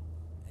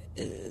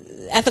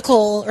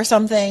ethical or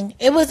something.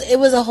 It was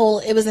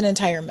an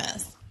entire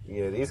mess.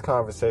 Yeah, these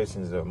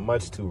conversations are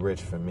much too rich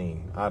for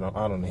me. I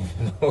don't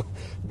even know.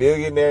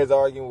 Billionaires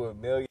arguing with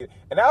millionaires.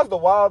 And that was the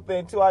wild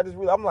thing too.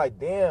 I'm like,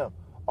 damn,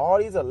 all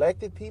these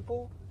elected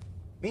people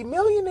be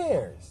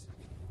millionaires.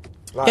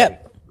 Like,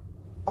 yep.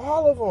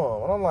 All of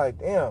them. And I'm like,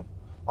 damn.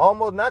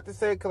 almost not to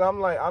say, because I'm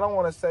like, I don't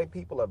want to say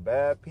people are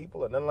bad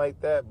people or nothing like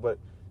that, but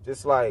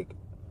just like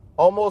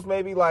almost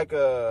maybe like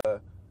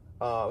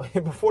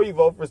before you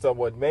vote for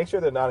someone, make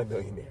sure they're not a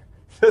millionaire,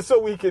 just so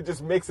we can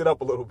just mix it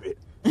up a little bit,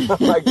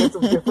 like get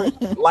some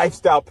different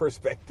lifestyle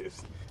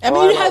perspectives. I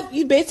mean,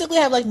 you basically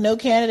have like no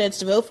candidates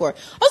to vote for.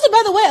 Also,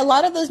 by the way, a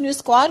lot of those new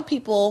squad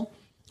people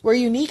were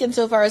unique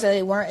insofar as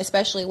they weren't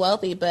especially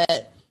wealthy,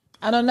 but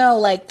I don't know,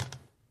 like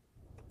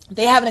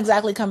they haven't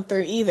exactly come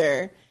through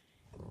either.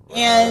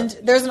 And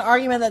there's an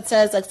argument that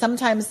says like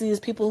sometimes these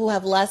people who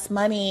have less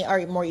money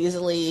are more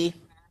easily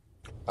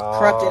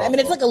corrupted. I mean,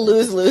 it's like a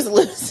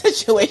lose-lose-lose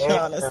situation,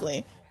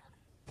 honestly.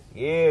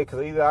 Yeah,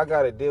 because either I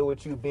got to deal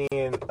with you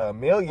being a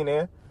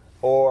millionaire,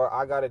 or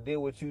I got to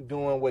deal with you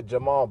doing what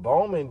Jamal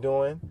Bowman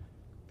doing,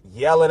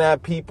 yelling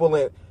at people.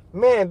 And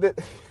man,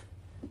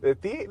 the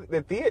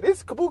theater, this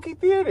is Kabuki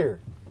Theater.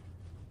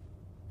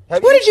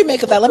 What did you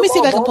make of that? Let me see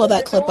if I can pull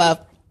that clip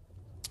up.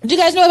 Do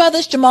you guys know about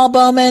this Jamal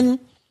Bowman?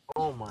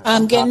 Oh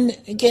my!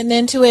 Getting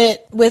into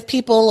it with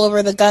people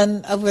over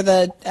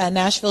the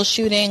Nashville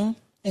shooting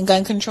and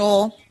gun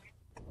control.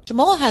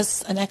 Jamal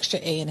has an extra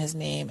A in his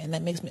name, and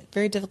that makes it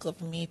very difficult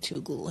for me to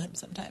Google him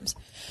sometimes.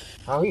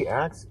 How he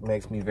acts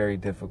makes me very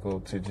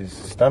difficult to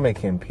just stomach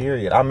him,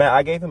 period.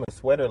 I gave him a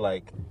sweater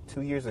like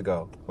 2 years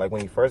ago, like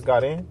when he first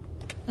got in.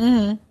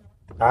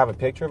 Mm-hmm. I have a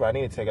picture, but I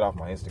need to take it off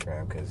my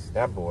Instagram because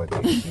that boy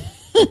thinks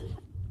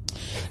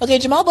Okay,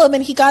 Jamal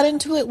Bowman, he got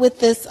into it with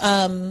this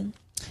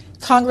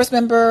Congress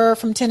member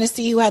from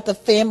Tennessee who had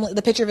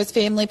the picture of his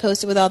family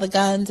posted with all the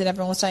guns, and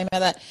everyone was talking about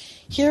that.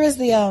 Here is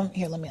the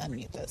here, let me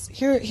unmute this.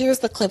 Here's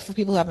the clip for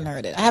people who haven't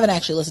heard it. I haven't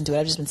actually listened to it.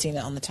 I've just been seeing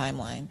it on the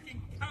timeline.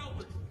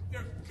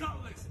 They're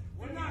gutless.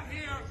 We're not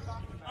here.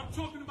 I'm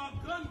talking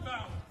about gun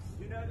violence.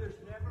 You know, there's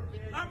never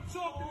been. I'm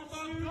talking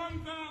about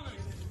gun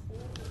violence.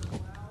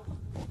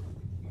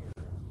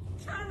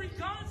 Carry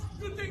guns?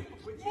 You think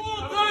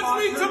more guns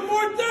lead to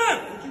more death?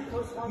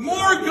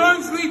 More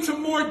guns lead to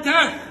more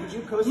death.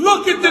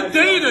 Look at the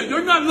data.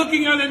 You're not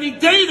looking at any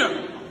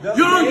data.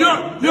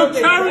 You're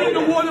carrying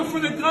the water for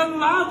the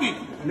gun lobby.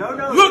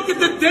 Look at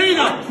the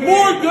data.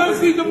 More guns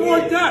lead to more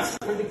deaths.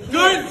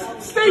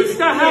 States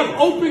that have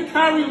open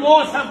carry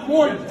laws have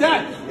more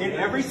deaths. In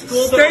every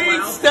school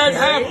States that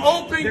have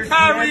open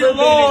carry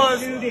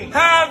laws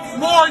have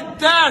more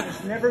deaths.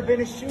 There's never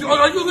been a shooting.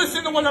 Are you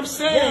listening to what I'm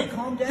saying? Yeah,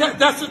 calm down.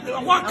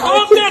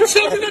 Calm down.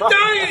 Children are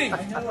dying.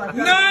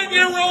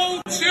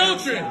 9-year-old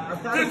children.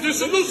 The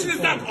solution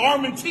is not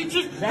arming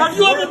teachers. Have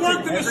you ever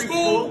worked in a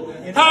school?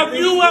 Have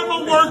you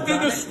ever worked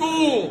in a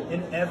school?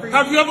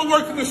 Have you ever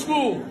worked in a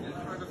school?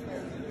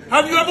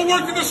 Have you ever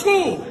worked in a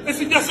school? It's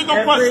a yes or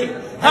no question.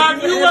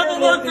 Have you ever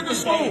worked in a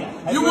school?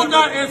 You will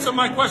not answer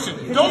my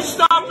question. Don't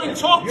stop and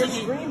talk to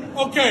me.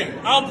 Okay,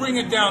 I'll bring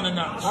it down a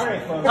notch.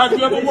 Have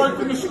you ever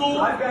worked in a school?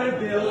 I've got a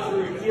bill to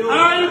repeal.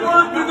 I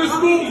worked in the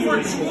school for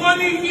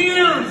 20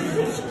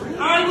 years.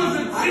 I was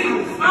a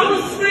teen. I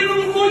was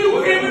screaming before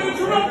you came and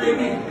interrupted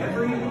me.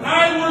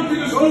 I worked in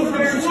the school for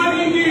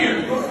 20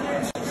 years.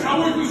 I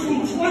worked in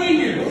school 20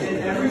 years.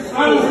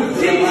 I was a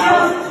teacher. I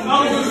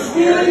was a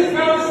school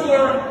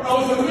counselor. I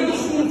was a middle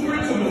school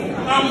principal.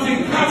 I was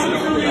in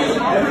cafeterias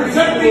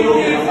protecting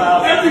kids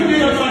every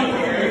day of my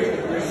career.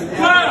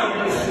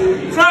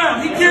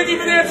 Trial. He can't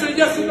even answer a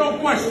yes or no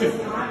question.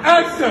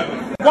 Answer.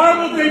 Why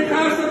will they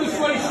pass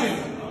legislation?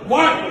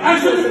 Why?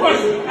 Answer the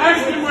question.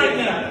 Ask him right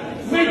now.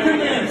 Make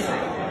him answer.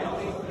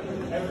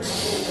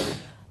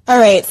 All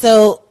right,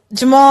 so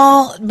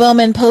Jamal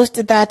Bowman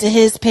posted that to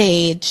his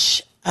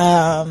page.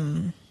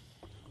 it's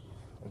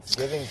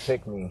giving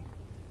pick me.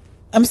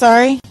 I'm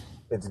sorry?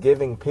 It's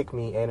giving pick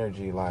me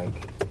energy, like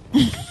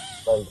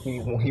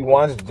he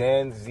wants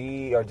Gen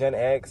Z or Gen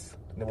X,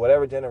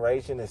 whatever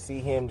generation, to see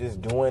him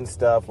just doing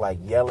stuff like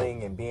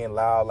yelling and being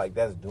loud, like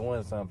that's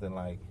doing something.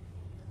 Like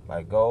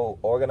go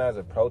organize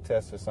a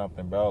protest or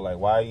something, bro. Like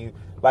why are you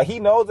like he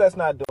knows that's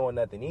not doing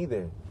nothing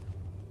either.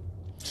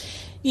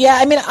 Yeah,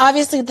 I mean,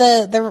 obviously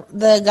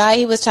the guy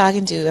he was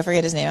talking to, I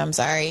forget his name, I'm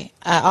sorry,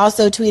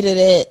 also tweeted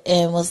it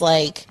and was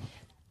like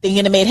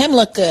thinking it made him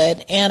look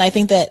good. And I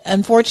think that,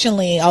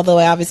 unfortunately, although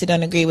I obviously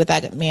don't agree with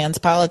that man's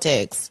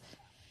politics,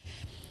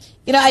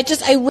 you know, I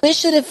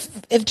wish that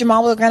if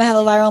Jamal were going to have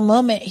a viral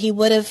moment, he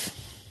would have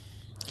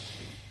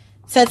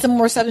said some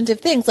more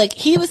substantive things. Like,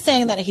 he was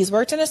saying that he's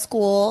worked in a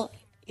school,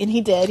 and he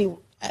did,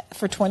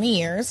 for 20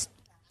 years,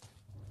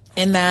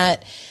 and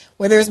that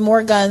where there's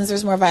more guns,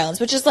 there's more violence,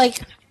 which is like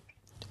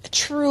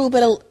true,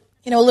 but a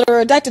little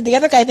reductive. The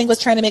other guy, I think, was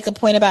trying to make a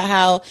point about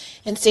how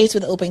in states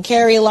with open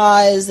carry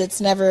laws,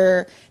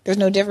 there's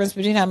no difference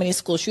between how many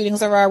school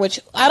shootings there are, which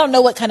I don't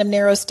know what kind of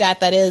narrow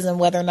stat that is and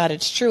whether or not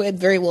it's true. It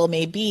very well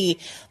may be,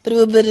 but it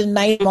would have been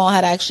nice if Jamal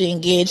had actually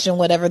engaged in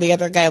whatever the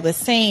other guy was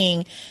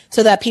saying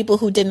so that people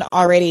who didn't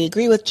already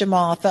agree with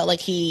Jamal felt like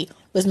he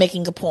was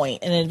making a point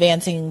and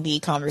advancing the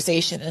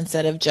conversation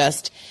instead of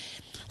just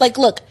like,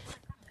 look,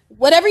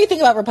 whatever you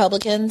think about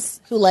Republicans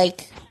who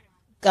like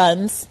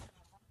guns,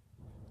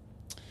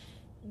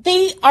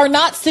 they are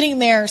not sitting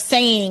there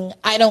saying,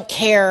 I don't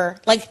care.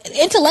 Like,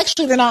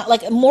 intellectually, they're not,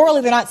 like,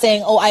 morally, they're not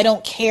saying, oh, I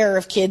don't care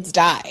if kids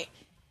die.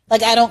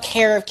 Like, I don't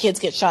care if kids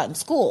get shot in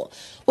school.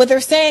 What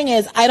they're saying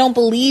is, I don't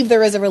believe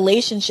there is a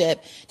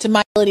relationship to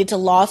my ability to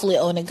lawfully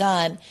own a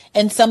gun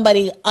and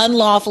somebody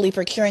unlawfully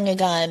procuring a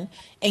gun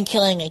and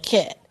killing a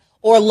kid.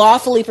 Or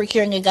lawfully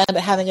procuring a gun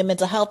but having a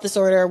mental health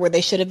disorder where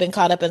they should have been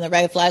caught up in the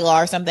red flag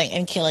law or something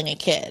and killing a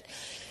kid.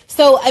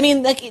 So, I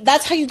mean, like,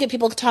 that's how you get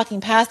people talking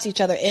past each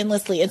other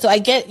endlessly. And so I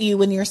get you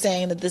when you're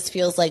saying that this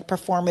feels like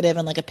performative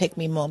and like a pick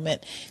me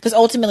moment, because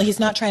ultimately he's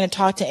not trying to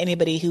talk to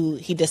anybody who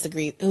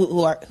disagrees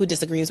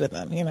with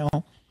him, you know.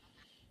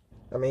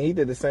 I mean, he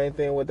did the same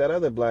thing with that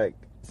other black.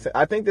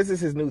 I think this is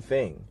his new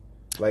thing.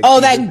 Like,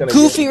 oh, that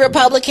goofy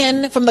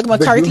Republican from the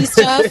McCarthy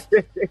stuff.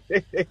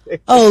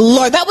 Oh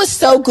Lord, that was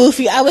so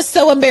goofy. I was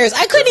so embarrassed.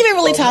 I couldn't even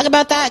really talk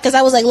about that because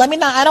I was like,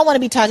 I don't want to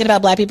be talking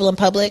about blak people in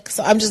public,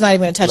 so I'm just not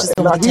even going to touch this.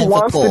 He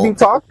wants to be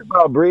talked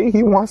about, Bree.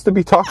 He wants to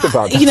be talked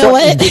about. You know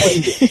what?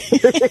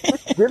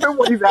 Give him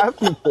what he's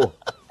asking for.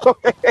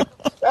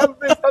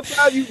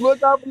 Sometimes you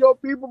look out for your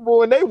people,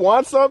 boy, and they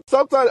want something.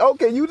 Sometimes,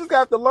 okay, you just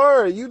have to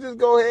learn. You just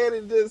go ahead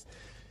and just,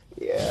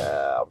 I'm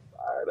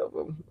tired of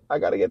him. I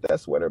got to get that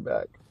sweater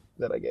back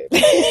that I gave him.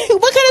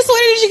 What kind of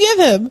sweater did you give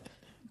him?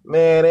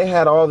 Man, they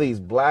had all these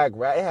black,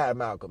 it had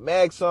Malcolm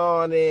X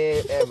on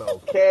it,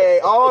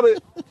 MLK, all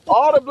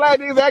the black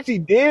niggas actually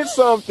did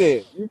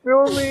something. You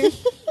feel me?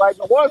 Like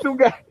the ones who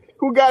got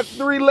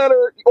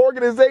 3-letter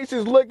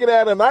organizations looking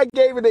at him. I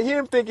gave it to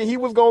him thinking he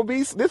was gonna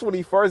be this when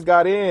he first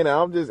got in.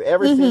 I'm just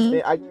since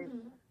then, I gave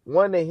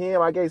one to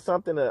him. I gave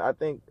something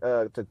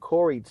to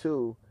Corey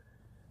too.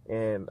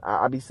 And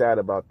I'd be sad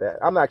about that.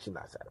 I'm actually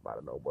not sad about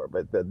it no more.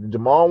 But the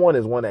Jamal one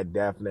is one that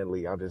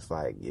definitely, I'm just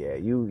like, yeah,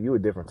 you a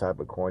different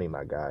type of corny,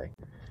 my guy.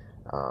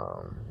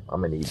 I'm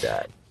gonna need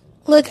that.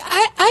 Look,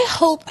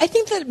 I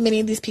think that many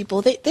of these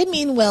people, they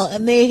mean well,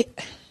 and I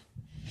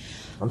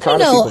don't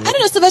know,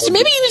 Sylvester,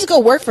 maybe you need to go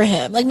work for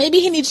him. Like, maybe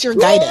he needs your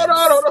guidance.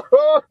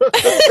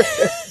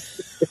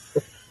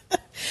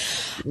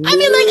 No. I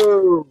mean,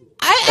 like,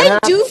 I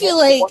do feel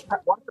like...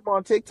 Watch him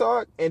on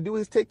TikTok and do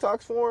his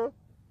TikToks for him.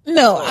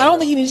 No, I don't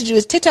think you need to do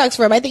his TikToks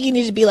for him. I think you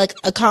need to be like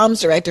a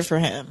comms director for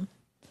him.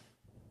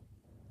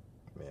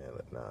 Man,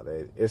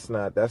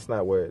 no, that's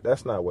not where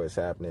it's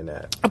happening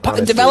at.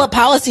 Develop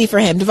policy for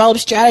him, develop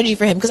strategy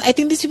for him, because I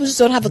think these people just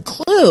don't have a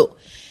clue.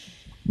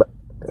 But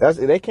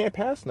they can't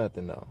pass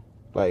nothing though.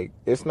 Like,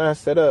 it's not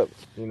set up.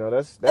 You know,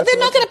 they're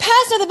not going to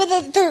pass nothing,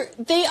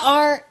 but they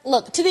are.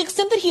 Look, to the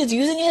extent that he is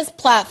using his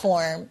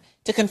platform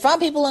to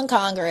confront people in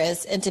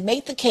Congress and to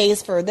make the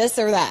case for this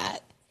or that,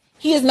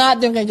 he is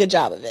not doing a good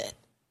job of it.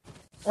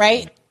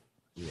 Right?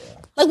 Yeah.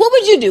 Like, what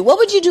would you do? What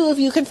would you do if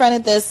you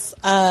confronted this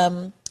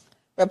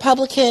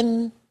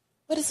Republican?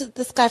 What is it?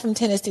 This guy from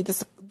Tennessee,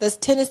 this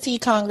Tennessee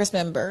Congress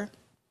member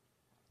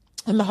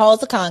in the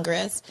halls of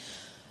Congress,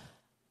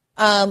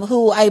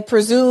 who I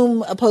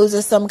presume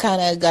opposes some kind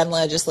of gun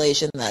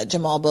legislation that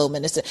Jamal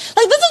Bowman is. Like, this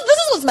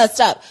is what's messed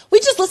up. We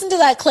just listened to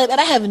that clip,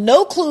 and I have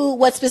no clue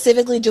what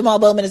specifically Jamal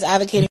Bowman is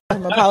advocating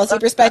from a policy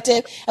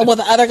perspective, and what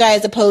the other guy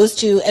is opposed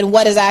to, and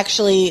what is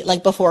actually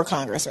like before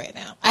Congress right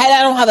now. I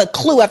don't have a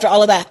clue after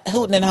all of that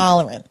hooting and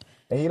hollering.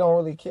 And he don't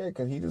really care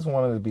because he just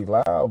wanted to be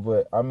loud.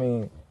 But I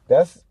mean,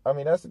 that's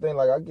the thing.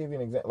 Like, I'll give you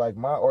an example. Like,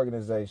 my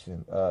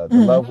organization, The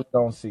Love We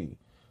Don't See.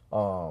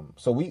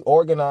 So we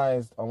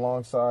organized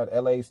alongside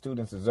LA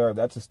Students Deserve.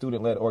 That's a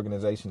student-led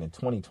organization in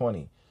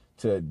 2020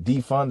 to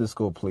defund the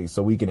school police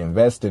so we can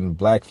invest in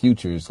black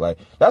futures. Like,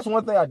 that's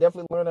one thing I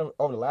definitely learned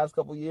over the last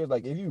couple of years.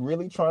 Like, if you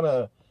really trying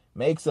to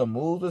make some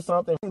moves or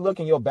something, look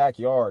in your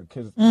backyard.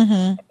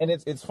 And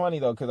it's funny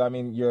though, because I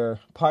mean, your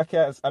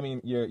podcast,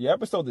 your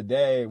episode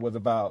today was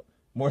about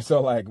more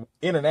so like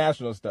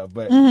international stuff,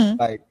 but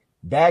like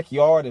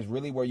backyard is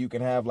really where you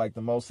can have like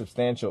the most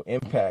substantial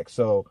impact.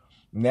 So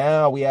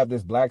now we have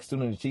this Black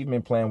Student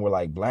Achievement Plan where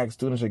like black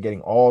students are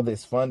getting all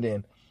this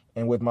funding.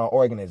 And with my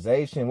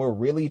organization, we're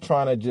really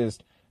trying to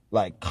just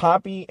like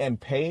copy and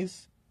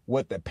paste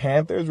what the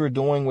Panthers were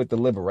doing with the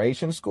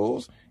liberation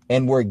schools.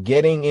 And we're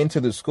getting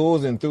into the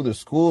schools, and through the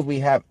schools, we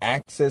have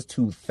access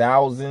to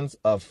thousands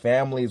of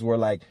families where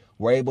like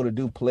we're able to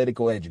do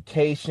political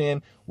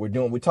education. We're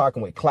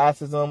talking with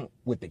classism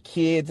with the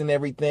kids and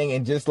everything,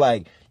 and just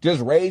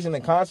raising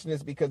the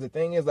consciousness, because the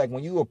thing is, like,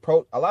 when you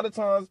approach, a lot of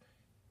times,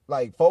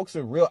 like, folks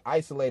are real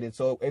isolated.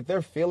 So if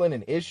they're feeling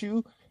an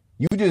issue,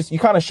 you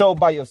kind of show up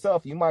by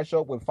yourself. You might show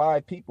up with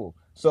 5 people.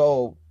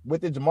 So with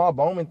the Jamal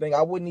Bowman thing,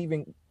 I wouldn't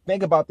even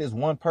think about this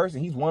one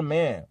person. He's one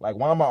man. Like,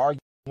 why am I arguing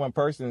with one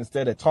person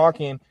instead of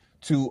talking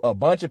to a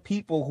bunch of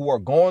people who are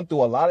going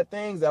through a lot of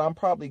things that I'm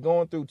probably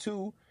going through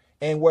too,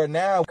 and where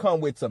now come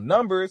with some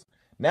numbers,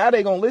 now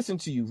they're going to listen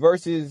to you,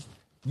 versus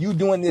you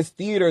doing this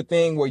theater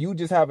thing where you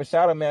just have a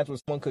shout out match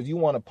with someone because you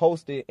want to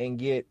post it and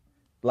get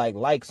like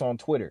likes on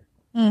Twitter.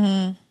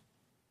 Mm-hmm.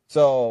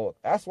 So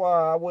that's why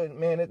I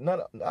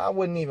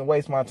wouldn't even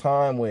waste my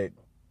time with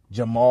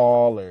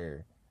Jamal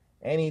or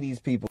any of these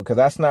people, because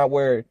that's not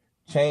where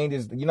change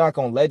is, you're not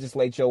gonna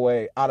legislate your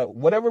way out of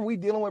whatever we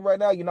dealing with right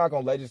now. You're not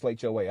gonna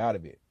legislate your way out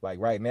of it. Like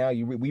right now,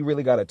 we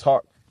really got to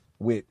talk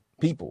with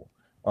people.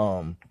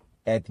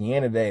 At the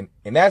end of the day,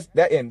 and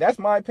that's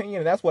my opinion,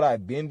 and that's what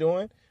I've been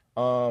doing.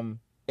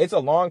 It's a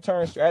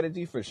long-term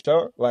strategy for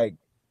sure. Like,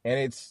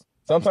 and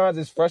sometimes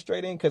it's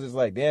frustrating because it's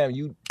like, damn,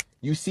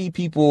 you see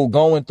people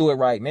going through it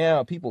right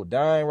now, people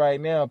dying right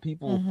now,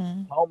 people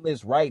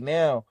homeless right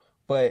now,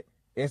 but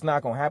it's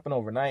not gonna happen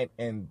overnight.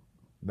 And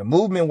the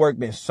movement work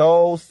been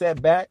so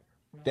set back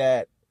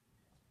that,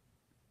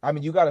 I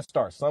mean, you got to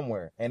start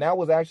somewhere. And that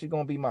was actually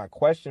gonna be my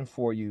question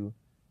for you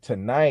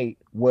tonight.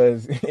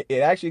 Was it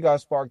actually got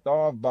sparked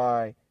off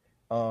by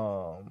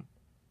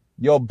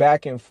your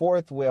back and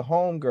forth with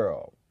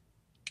homegirl,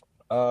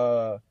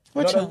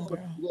 Which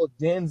little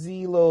Gen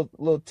Z,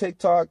 little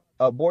TikTok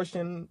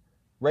abortion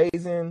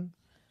raising.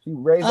 She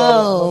raised you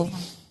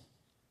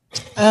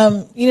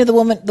know,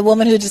 the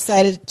woman who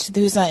decided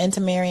who's not into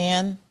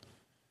Marianne.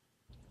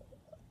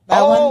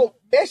 That one?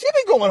 Man, she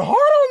been going hard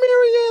on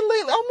Marianne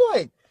lately. I'm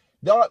like,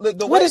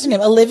 what is her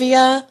name?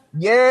 Olivia?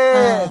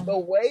 Yeah, the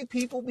way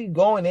people be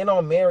going in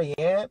on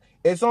Marianne,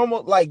 it's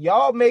almost like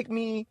y'all make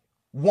me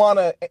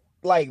wanna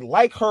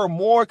like her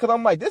more, because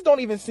I'm like, this don't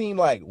even seem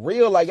like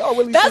real. Like y'all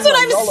really. That's what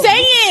I'm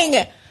saying.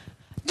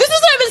 This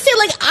is what I've been saying.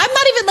 Like, I'm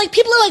not even like,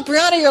 people are like,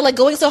 Brianna, you're like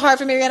going so hard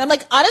for Marianne. I'm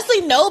like,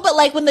 honestly, no. But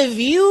like when The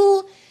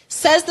View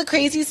says the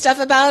crazy stuff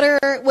about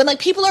her, when like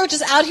people are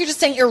just out here just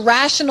saying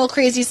irrational,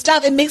 crazy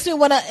stuff, it makes me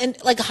want to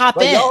like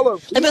hop in.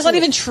 Like that's not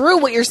even true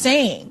what you're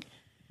saying.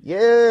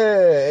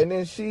 Yeah, and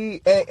then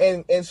she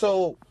and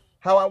so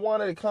how I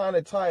wanted to kind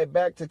of tie it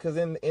back to, because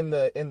in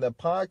the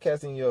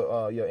podcast, in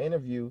your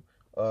interview,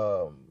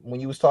 when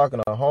you was talking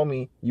to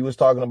Homie, you was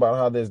talking about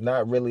how there's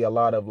not really a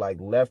lot of like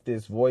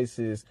leftist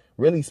voices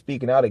really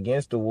speaking out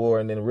against the war,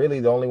 and then really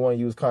the only one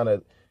you was kind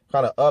of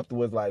upped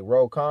was like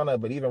Ro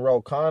Khanna, but even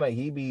Ro Khanna,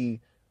 he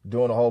be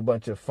doing a whole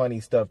bunch of funny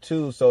stuff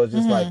too, so it's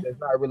just like there's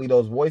not really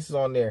those voices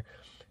on there.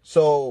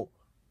 So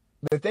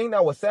the thing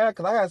that was sad,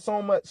 because I had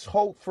so much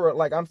hope for,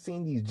 like, I'm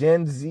seeing these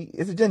Gen Z.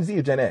 Is it Gen Z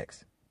or Gen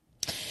X?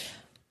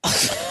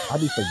 I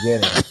be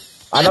forgetting.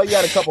 I know you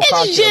had a couple.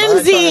 It's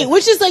Gen Z,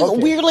 which is like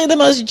weirdly the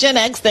most Gen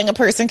X thing a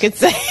person could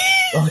say.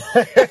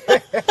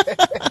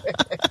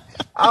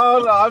 I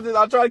don't know.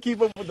 I'm trying to keep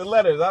up with the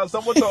letters.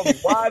 Someone told me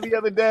why the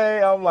other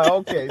day. I'm like,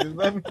 okay, just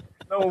let me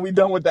know when we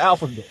done with the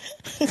alphabet.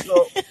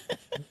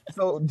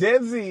 So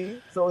Gen Z.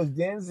 So it's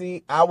Gen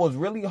Z. I was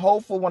really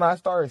hopeful when I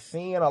started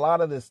seeing a lot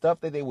of the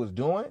stuff that they was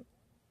doing.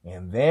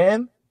 And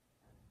then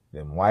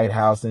them White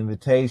House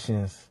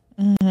invitations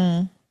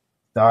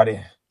started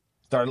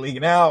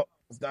leaking out.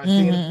 Started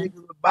seeing the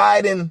pictures of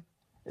Biden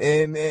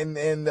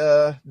and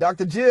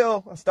Dr.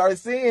 Jill. I started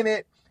seeing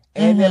it.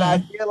 And then I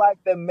feel like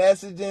the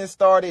messaging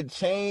started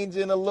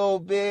changing a little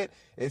bit.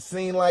 It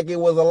seemed like it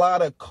was a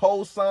lot of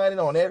co-signing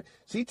on it.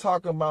 She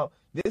talking about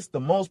this the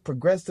most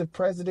progressive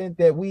president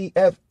that we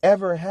have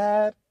ever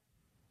had.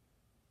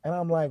 And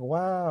I'm like,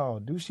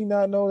 wow, do she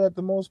not know that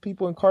the most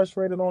people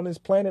incarcerated on this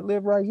planet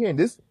live right here? And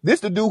this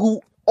the dude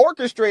who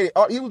orchestrated,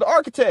 he was the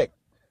architect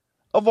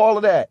of all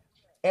of that.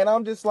 And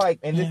I'm just like,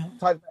 and this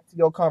ties back to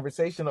your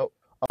conversation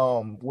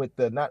with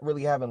the not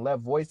really having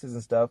left voices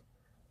and stuff.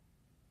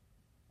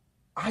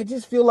 I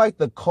just feel like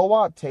the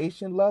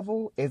co-optation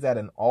level is at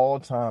an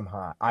all-time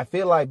high. I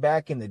feel like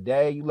back in the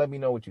day, you let me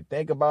know what you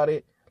think about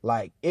it,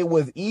 like it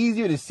was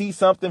easier to see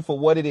something for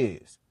what it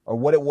is or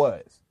what it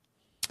was.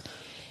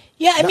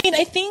 Yeah, I mean,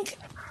 I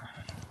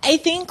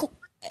think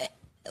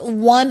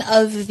one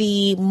of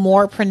the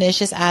more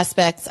pernicious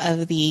aspects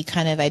of the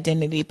kind of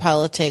identity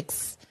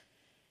politics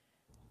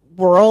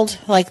world,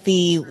 like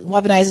the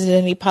weaponized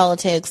identity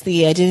politics,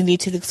 the identity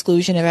to the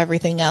exclusion of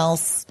everything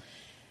else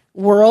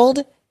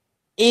world,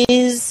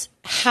 is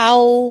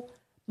how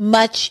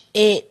much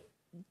it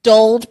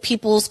dulled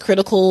people's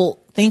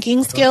critical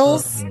thinking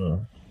skills.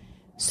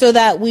 So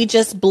that we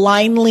just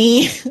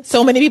blindly,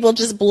 so many people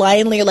just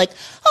blindly are like,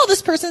 oh,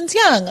 this person's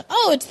young.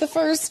 Oh, it's the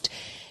first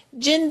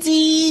Gen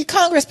Z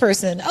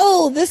congressperson.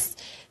 Oh, this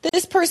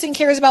person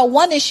cares about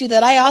one issue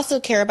that I also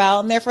care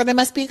about, and therefore they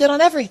must be good on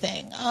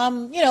everything.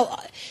 You know,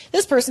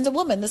 this person's a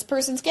woman. This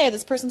person's gay.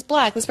 This person's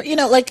black. You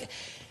know, like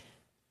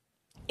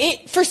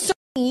it for so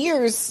many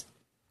years.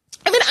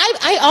 I mean,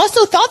 I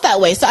also thought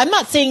that way. So I'm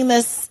not saying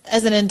this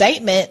as an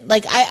indictment.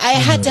 Like I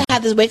had to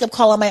have this wake up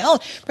call on my own.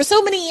 For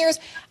so many years,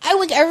 I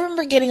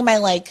remember getting my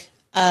like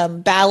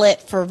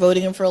ballot for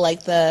voting for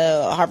like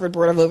the Harvard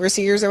Board of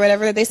Overseers or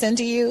whatever that they send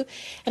to you,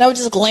 and I would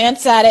just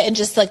glance at it and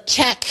just like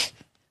check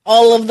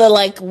all of the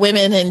like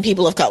women and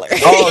people of color.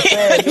 Oh,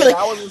 man, like,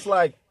 I was just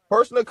like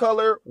person of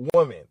color,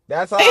 woman.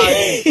 That's how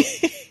I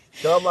am.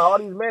 So I'm like, all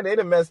these men, they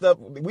done messed up.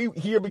 We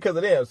here because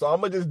of them. So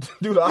I'm gonna just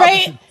do the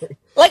opposite. Right?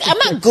 Like, I'm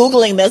not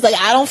Googling this. Like,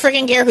 I don't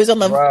freaking care who's on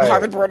the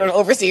Harvard Board of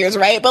Overseers,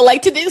 right? But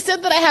like, to the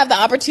extent that I have the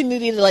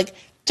opportunity to like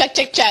check,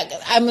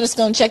 I'm just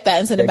gonna check that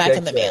and send it back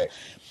in the mail.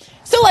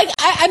 So like,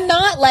 I'm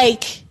not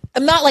like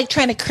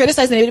trying to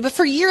criticize anybody, but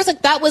for years,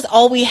 like that was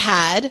all we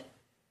had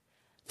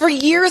For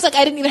years, like,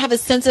 I didn't even have a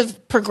sense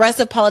of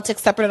progressive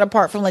politics separate and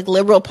apart from like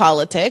liberal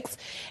politics.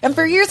 And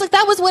for years, like,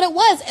 that was what it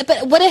was.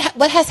 But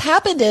what has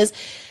happened is,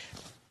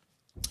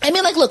 I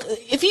mean, like, look,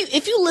 if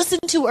you listen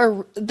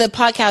to the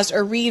podcast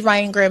or read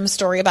Ryan Grimm's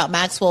story about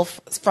Maxwell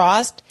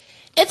Frost,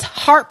 it's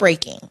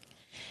heartbreaking.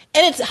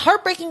 And it's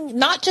heartbreaking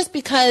not just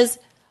because,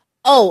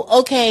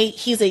 okay,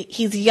 he's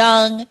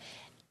young,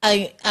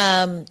 he's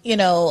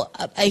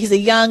a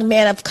young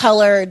man of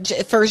color,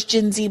 first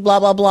Gen Z, blah,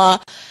 blah, blah.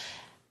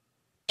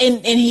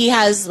 And he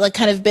has like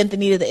kind of bent the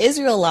knee to the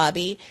Israel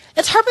lobby.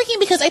 It's heartbreaking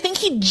because I think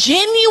he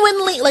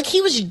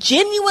was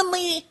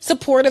genuinely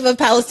supportive of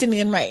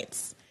Palestinian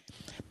rights,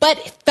 but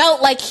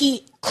felt like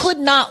he could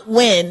not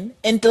win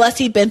unless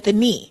he bent the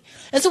knee.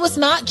 And so it's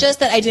not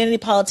just that identity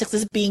politics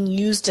is being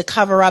used to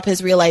cover up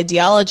his real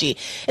ideology.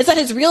 It's that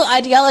his real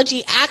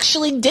ideology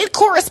actually did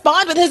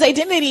correspond with his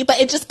identity, but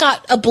it just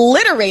got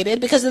obliterated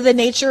because of the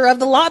nature of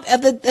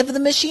the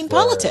machine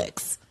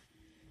politics.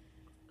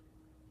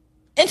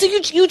 And so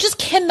you just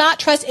cannot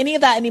trust any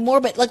of that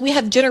anymore. But like, we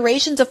have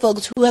generations of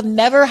folks who have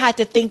never had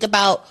to think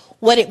about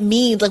what it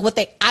means, like what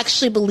they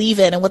actually believe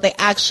in and what they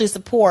actually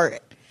support,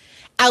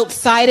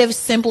 outside of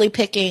simply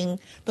picking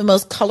the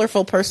most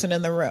colorful person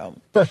in the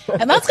room.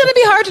 And that's going to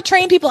be hard to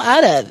train people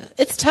out of.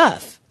 It's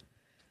tough.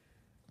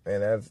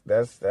 And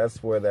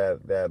that's where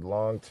that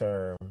long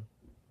term.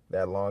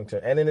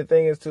 And then the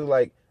thing is too,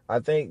 like,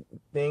 I think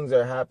things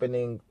are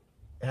happening.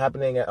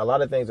 A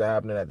lot of things are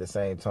happening at the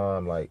same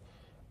time. Like,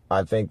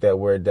 I think that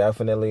we're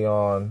definitely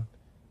on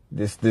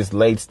this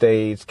late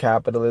stage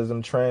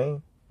capitalism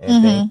train,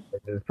 and things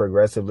are just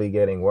progressively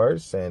getting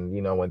worse. And,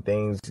 you know, when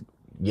things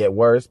get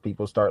worse,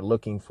 people start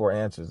looking for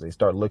answers. They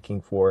start looking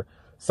for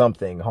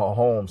something,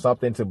 home,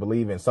 something to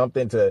believe in,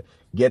 something to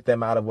get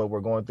them out of what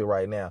we're going through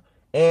right now.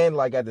 And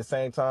like, at the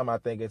same time, I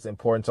think it's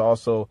important to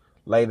also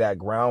lay that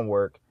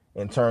groundwork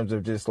in terms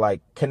of just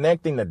like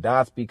connecting the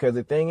dots, because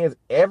the thing is,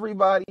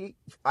 everybody,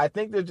 I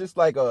think there's just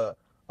like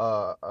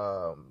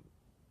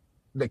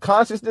the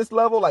consciousness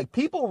level, like,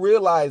 people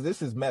realize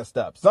this is messed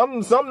up.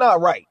 Some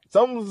not right.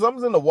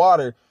 Something's in the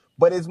water,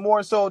 but it's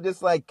more so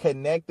just like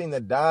connecting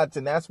the dots.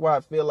 And that's why I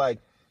feel like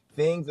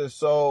things are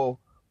so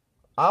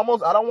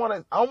sometimes I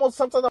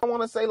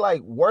want to say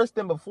like worse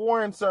than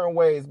before in certain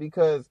ways,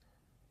 because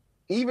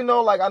even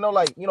though, like, I know,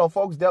 like, you know,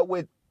 folks dealt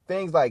with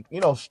things like,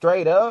 you know,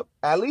 straight up,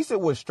 at least it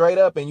was straight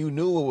up and you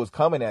knew it was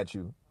coming at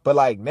you. But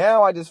like,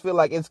 now I just feel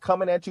like it's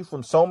coming at you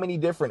from so many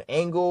different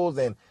angles,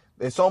 and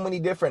there's so many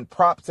different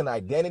props and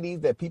identities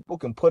that people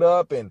can put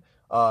up, and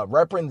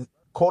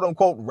quote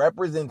unquote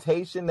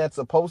representation that's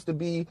supposed to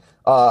be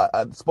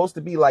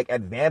like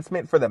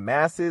advancement for the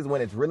masses,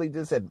 when it's really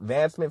just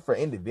advancement for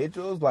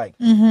individuals. Like,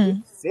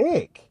 it's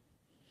sick.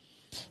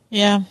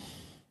 Yeah.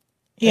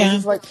 It's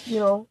just like, you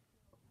know,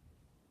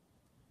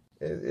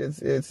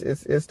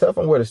 it's tough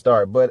on where to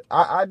start. But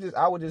I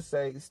would just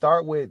say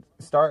starting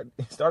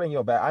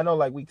your back. I know,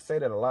 like, we say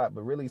that a lot,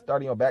 but really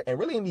starting your back, and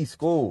really in these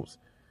schools.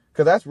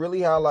 Because that's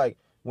really how, like,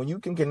 when you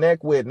can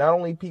connect with not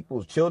only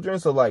people's children,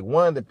 so like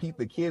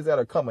the kids that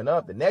are coming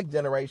up, the next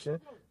generation,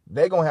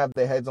 they're going to have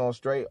their heads on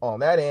straight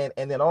on that end.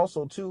 And then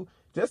also too,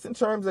 just in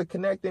terms of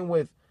connecting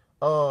with,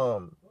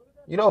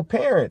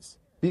 parents,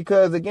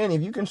 because again,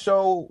 if you can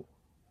show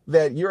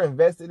that you're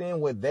invested in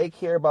what they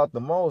care about the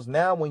most,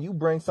 now when you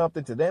bring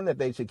something to them that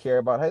they should care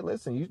about, hey,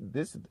 listen,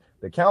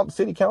 the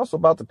city council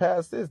about to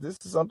pass this is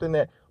something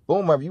that,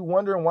 boom, are you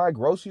wondering why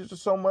groceries are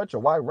so much or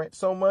why rent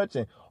so much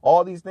and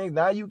all these things?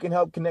 Now you can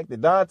help connect the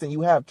dots, and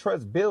you have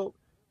trust built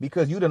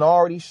because you done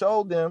already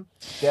showed them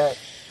that.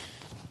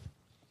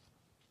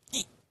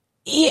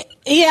 Yeah,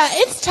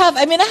 it's tough.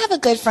 I mean, I have a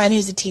good friend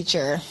who's a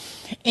teacher,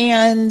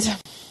 and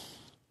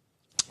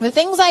the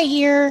things I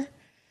hear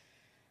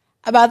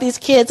about these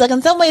kids, like,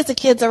 in some ways the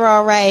kids are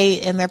all right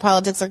and their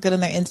politics are good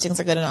and their instincts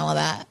are good and all of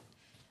that.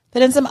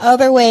 But in some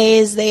other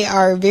ways, they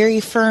are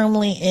very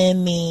firmly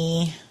in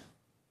the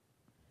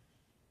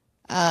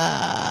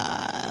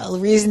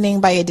reasoning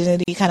by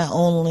identity kind of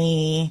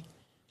only,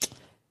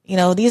 you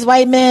know, these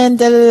white men,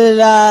 da da da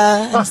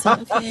da. And so,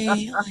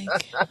 okay,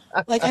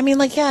 like, I mean,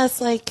 like, yes,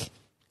 like,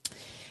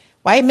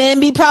 white men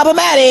be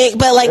problematic,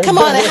 but like, come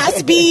on, it has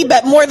to be,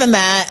 but more than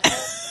that.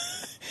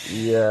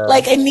 Yeah.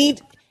 Like, I need,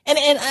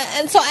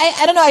 and so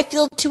I don't know, I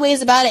feel two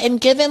ways about it.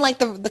 And given like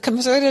the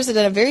conservatives have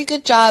done a very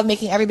good job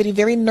making everybody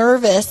very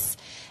nervous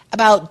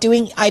about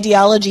doing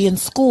ideology in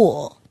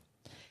school.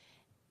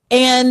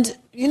 And,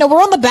 you know,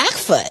 we're on the back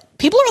foot.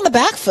 People are on the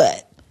back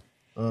foot.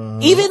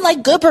 Even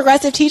like good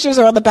progressive teachers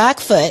are on the back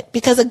foot,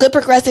 because a good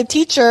progressive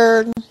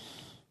teacher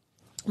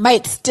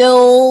might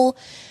still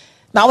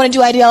not want to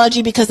do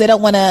ideology because they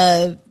don't want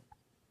to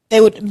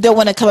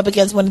come up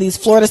against one of these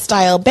Florida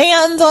style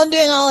bans on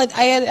doing all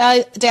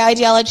the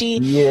ideology.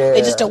 Yeah.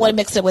 They just don't want to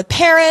mix it with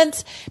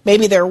parents.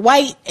 Maybe they're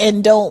white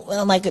and don't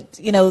like,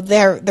 you know,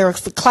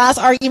 there's a class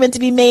argument to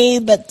be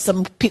made, but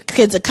some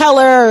kids of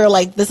color are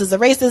like, this is a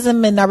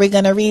racism, and are we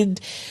going to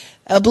read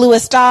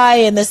Bluest Eye,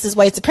 and this is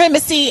white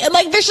supremacy, and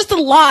like, there's just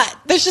a lot.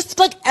 There's just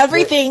like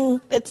everything.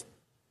 It's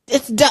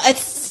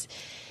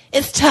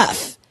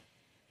tough.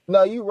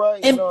 No, you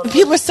right. And No,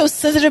 people are so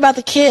sensitive about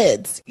the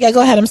kids. Yeah,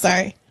 go ahead. I'm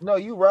sorry. no,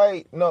 you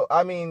right. No,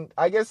 I mean,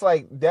 I guess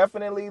like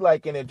definitely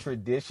like in a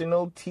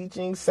traditional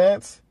teaching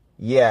sense,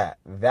 yeah,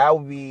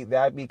 that'd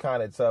be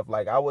kind of tough.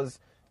 Like I was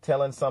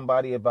telling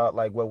somebody about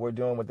like what we're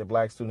doing with the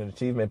Black Student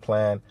Achievement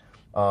Plan,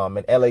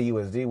 at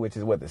LAUSD, which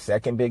is what the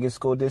second biggest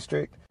school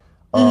district,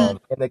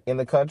 in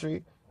the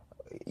country.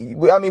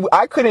 I mean,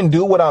 I couldn't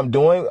do what I'm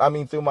doing. I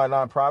mean, through my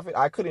nonprofit,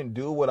 I couldn't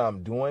do what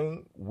I'm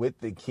doing with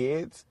the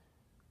kids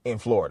in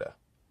Florida.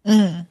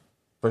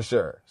 For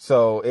sure.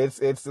 So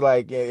it's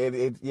like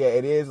it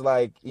is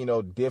like, you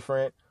know,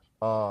 different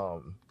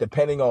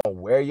depending on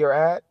where you're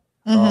at.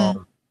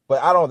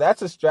 But I don't,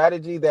 that's a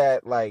strategy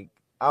that like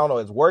I don't know,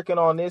 it's working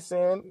on this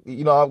end.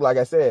 You know, like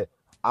I said,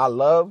 I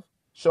love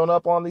showing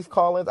up on these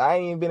call-ins. I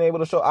ain't even been able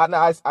to show.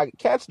 I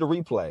catch the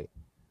replay.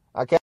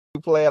 I catch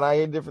the replay and I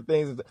hear different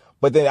things.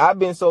 But then I've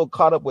been so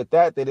caught up with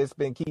that it's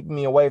been keeping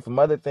me away from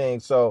other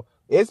things. So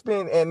it's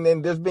been, and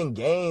then there's been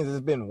gains,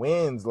 there's been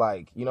wins,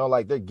 like, you know,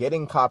 like they're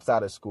getting cops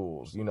out of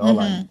schools, you know,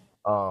 like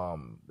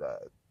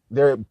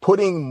they're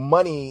putting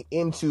money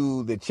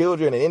into the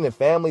children and in the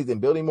families and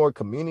building more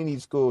community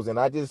schools. And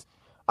I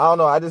don't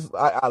know,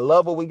 I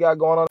love what we got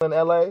going on in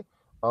LA.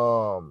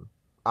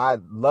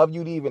 I'd love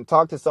you to even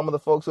talk to some of the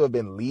folks who have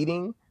been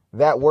leading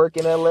that work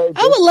in LA.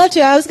 I would love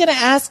to. I was going to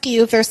ask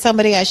you if there's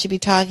somebody I should be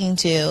talking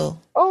to.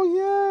 Oh,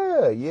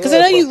 yeah. Because I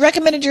know you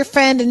recommended your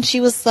friend and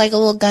she was like a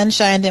little gun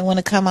shy and didn't want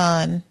to come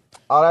on.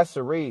 Oh, that's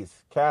Cerise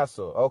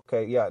Castle.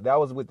 Okay, yeah, that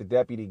was with the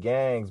deputy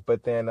gangs.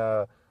 But then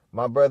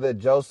my brother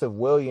Joseph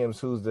Williams,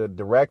 who's the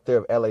director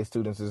of LA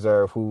Students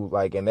Deserve, who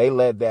like, and they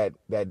led that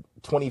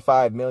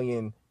 $25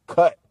 million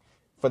cut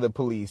for the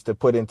police to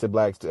put into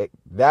Black students.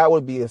 That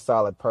would be a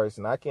solid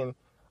person. I can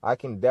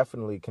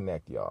definitely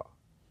connect y'all.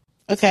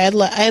 Okay, I'd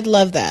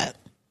love that.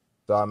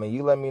 So, I mean,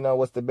 you let me know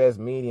what's the best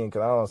medium,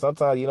 because I don't know,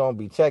 sometimes you don't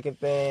be checking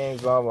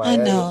things. So I'm like, I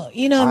know. Hey,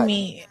 you know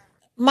me.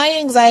 My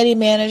anxiety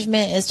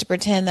management is to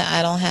pretend that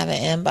I don't have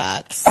an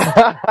inbox.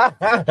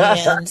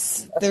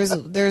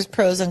 And there's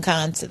pros and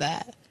cons to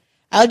that.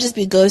 I'll just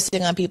be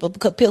ghosting on people.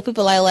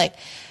 People I like.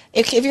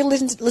 If you're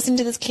listening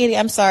to this, Katie,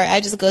 I'm sorry. I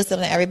just ghosted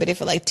on everybody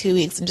for like 2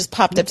 weeks and just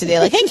popped up today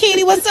like, hey,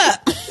 Katie, what's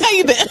up? How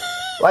you been?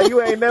 Like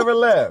you ain't never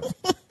left.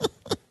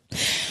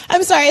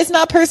 I'm sorry. It's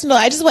not personal.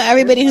 I just want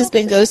everybody who's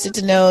been ghosted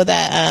to know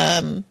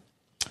that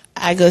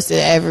I ghosted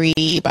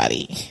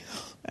everybody.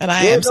 And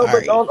I am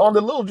sorry. But on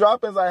the little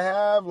drop-ins I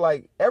have,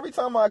 like every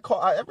time I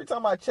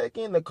check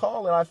in the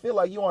call and I feel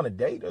like you on a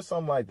date or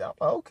something like that. I'm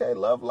like, okay,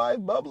 love life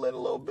bubbling a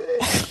little bit.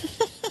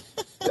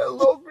 Just a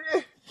little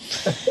bit.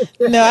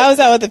 No, I was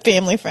out with a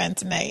family friend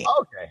tonight.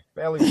 Okay,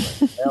 family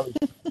friend.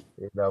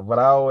 You know, but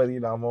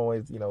I'm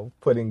always,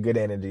 putting good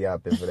energy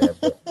out there for that.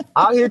 But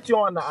I'll hit you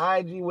on the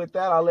IG with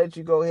that. I'll let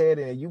you go ahead,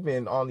 and you've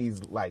been on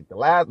these like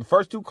the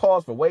first 2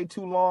 calls for way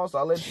too long, so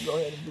I'll let you go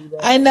ahead and do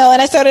that. I know,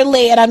 and I started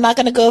late, and I'm not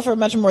going to go for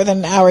much more than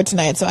an hour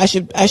tonight, so I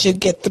should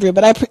get through.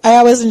 But I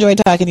always enjoy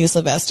talking to you,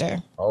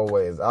 Sylvester.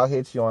 Always. I'll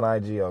hit you on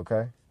IG,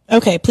 okay?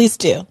 Okay, please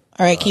do.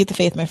 All right, keep the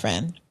faith, my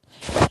friend.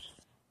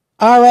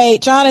 All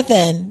right,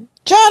 Jonathan,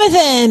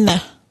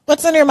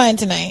 what's on your mind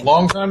tonight?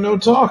 Long time no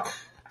talk.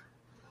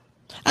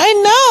 I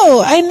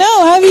know.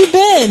 How have you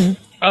been?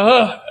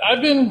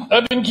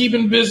 I've been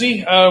keeping busy.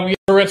 We had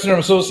a Resident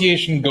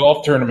Association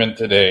golf tournament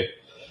today.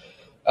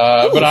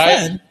 But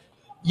fun.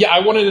 I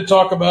wanted to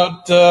talk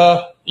about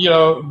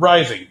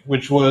Rising,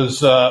 which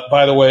was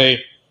by the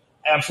way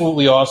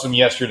absolutely awesome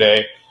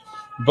yesterday.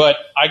 But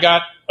I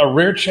got a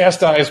rare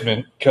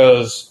chastisement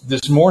because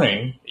this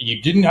morning you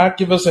did not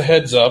give us a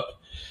heads up.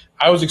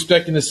 I was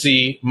expecting to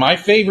see my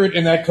favorite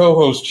in that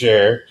co-host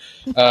chair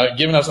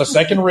giving us a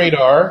second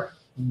radar.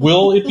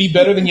 Will it be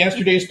better than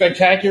yesterday's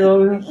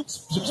spectacular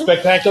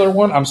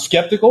one? I'm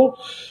skeptical,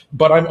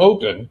 but I'm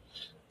open.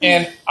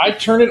 And I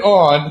turn it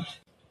on,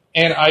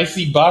 and I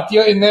see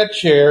Batya in that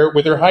chair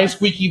with her high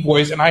squeaky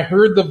voice, and I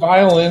heard the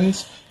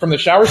violins from the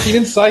shower scene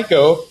in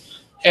Psycho,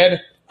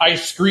 and I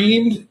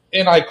screamed,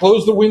 and I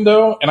closed the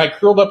window, and I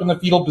curled up in the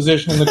fetal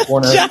position in the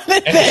corner.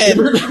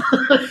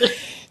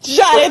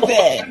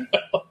 Jonathan,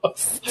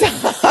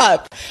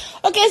 stop.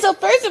 Okay, so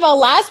first of all,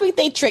 last week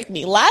they tricked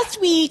me. Last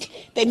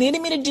week they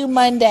needed me to do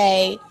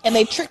Monday, and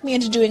they tricked me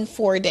into doing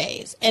 4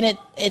 days. And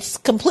it's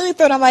completely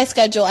thrown on my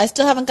schedule. I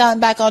still haven't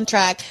gotten back on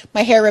track.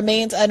 My hair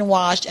remains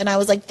unwashed. And I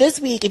was like, this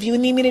week, if you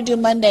need me to do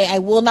Monday, I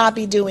will not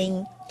be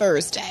doing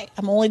Thursday.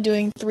 I'm only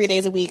doing 3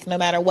 days a week, no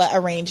matter what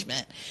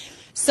arrangement.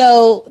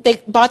 So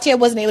Batya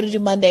wasn't able to do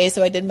Monday,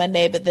 so I did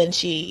Monday, but then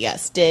she,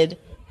 did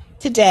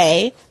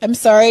today. I'm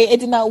sorry,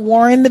 it did not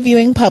warn the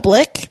viewing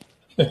public.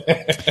 But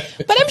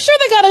I'm sure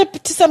they got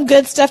up to some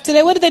good stuff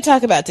today. What did they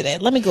talk about today?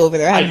 Let me go over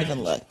there. I haven't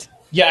even looked.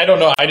 Yeah, I don't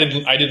know. I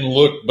didn't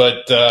look,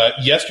 but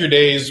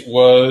yesterday's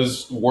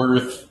was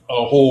worth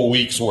a whole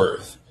week's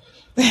worth.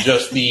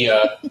 Just the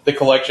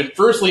collection.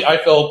 Firstly, I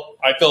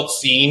felt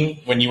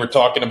seen when you were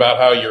talking about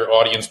how your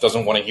audience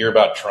doesn't want to hear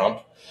about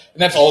Trump.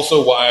 And that's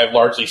also why I've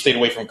largely stayed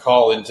away from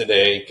call-in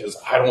today, because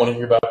I don't want to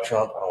hear about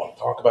Trump. I don't want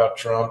to talk about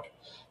Trump.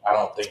 I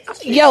don't think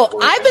this.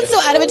 I've been so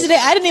out of it today.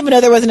 I didn't even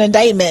know there was an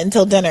indictment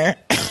until dinner.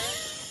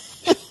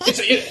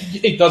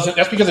 It doesn't.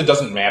 That's because it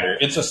doesn't matter.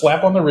 It's a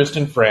slap on the wrist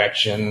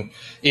infraction.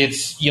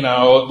 It's,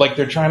 like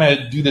they're trying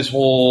to do this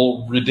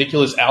whole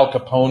ridiculous Al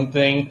Capone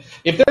thing.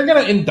 If they're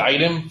going to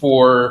indict him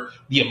for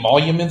the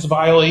emoluments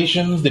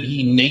violations that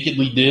he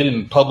nakedly did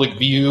in public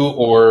view,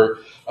 or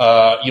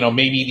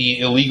maybe the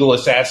illegal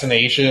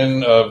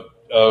assassination of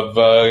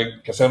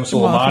Qasem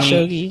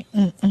Soleimani.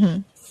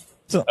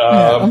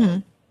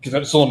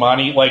 Qasem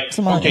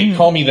Soleimani, okay,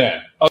 call me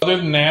then. Other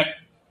than that,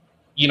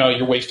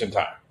 you're wasting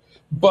time.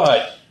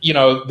 But,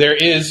 there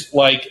is,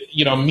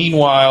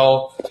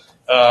 meanwhile,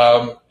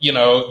 the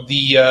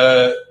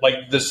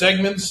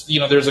segments,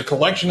 there's a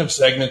collection of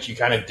segments you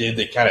kind of did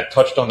that kind of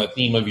touched on the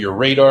theme of your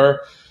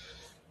radar,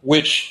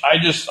 which I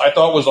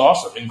thought was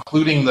awesome,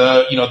 including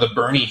the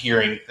Bernie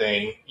hearing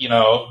thing.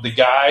 The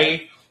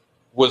guy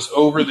was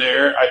over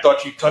there. I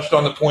thought you touched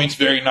on the points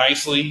very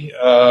nicely.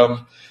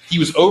 He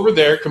was over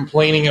there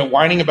complaining and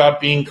whining about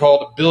being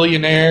called a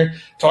billionaire,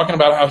 talking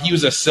about how he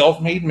was a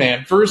self-made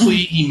man. Firstly,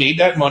 he made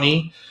that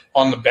money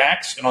on the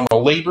backs and on the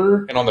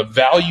labor and on the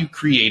value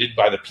created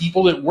by the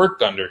people that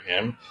worked under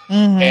him.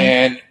 Mm-hmm.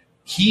 And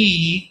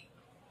he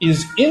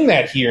is in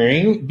that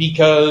hearing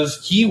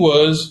because he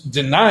was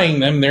denying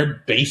them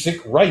their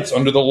basic rights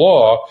under the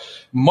law,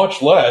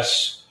 much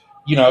less,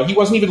 he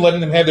wasn't even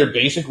letting them have their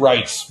basic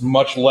rights,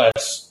 much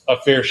less a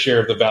fair share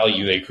of the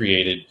value they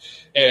created.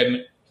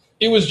 And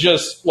it was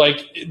just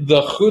like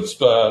the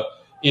chutzpah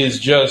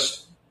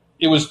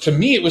to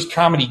me, it was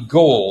comedy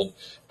gold.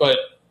 But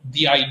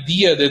the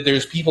idea that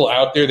there's people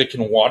out there that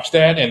can watch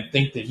that and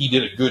think that he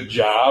did a good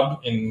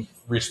job in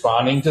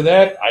responding to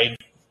that,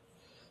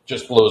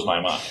 just blows my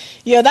mind.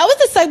 Yeah, that was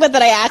the segment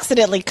that I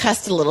accidentally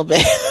cussed a little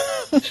bit.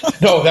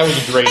 No, that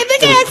was great. I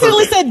think I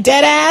accidentally said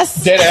dead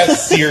ass. Dead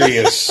ass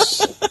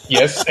serious.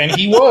 Yes, and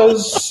he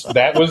was.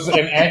 That was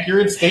an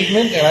accurate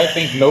statement, and I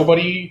think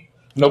nobody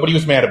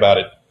was mad about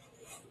it.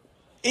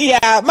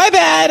 Yeah, my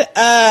bad.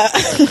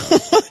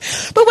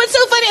 But what's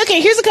so funny?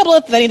 Okay, here's a couple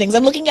of funny things.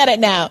 I'm looking at it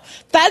now.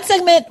 That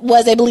segment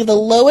was, I believe, the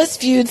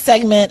lowest viewed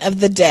segment of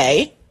the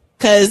day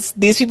because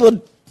these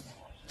people,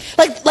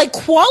 like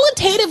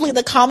qualitatively,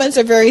 the comments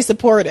are very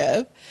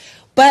supportive,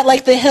 but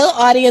like the Hill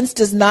audience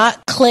does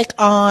not click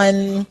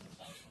on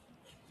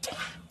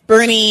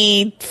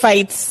Bernie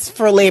fights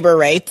for labor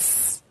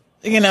rights.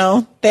 They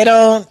don't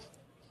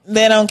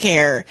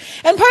care,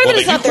 and part of it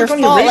is not their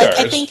fault.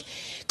 I think.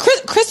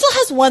 Crystal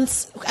has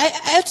once,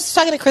 I was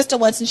talking to Crystal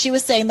once, and she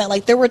was saying that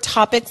like there were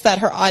topics that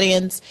her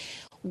audience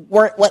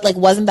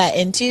wasn't that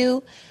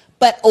into,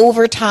 but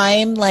over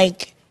time,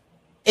 like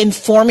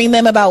informing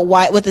them about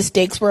what the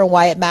stakes were and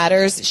why it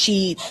matters,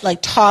 she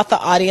like taught the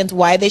audience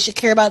why they should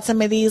care about some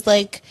of these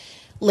like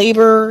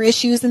labor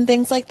issues and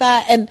things like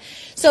that. And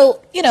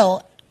so,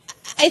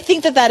 I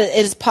think that it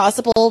is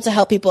possible to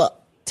help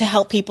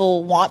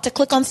people want to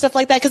click on stuff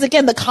like that. Because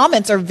again, the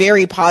comments are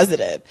very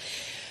positive.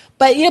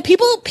 But,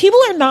 people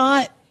don't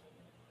want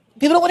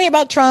to hear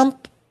about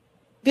Trump.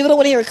 People don't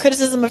want to hear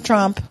criticism of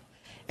Trump.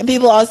 And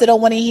people also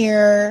don't want to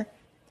hear,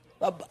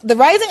 the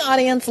rising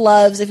audience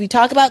loves, if you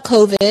talk about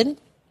COVID,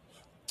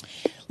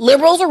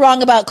 liberals are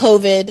wrong about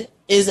COVID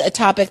is a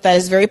topic that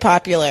is very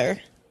popular.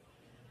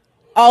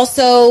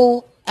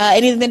 Also,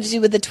 anything to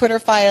do with the Twitter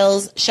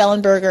files,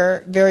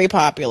 Schellenberger, very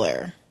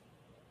popular.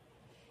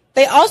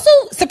 They also,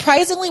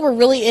 surprisingly, were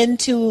really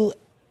into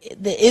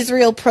the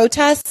Israel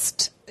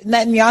protest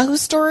Netanyahu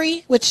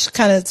story, which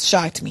kind of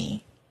shocked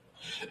me.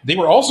 They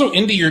were also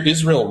into your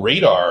Israel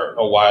radar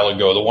a while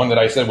ago. The one that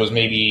I said was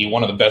maybe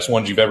one of the best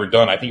ones you've ever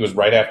done. I think it was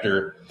right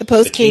after the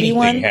post-Katie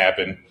one thing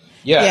happened.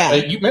 Yeah.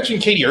 You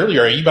mentioned Katie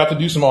earlier. Are you about to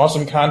do some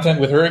awesome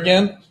content with her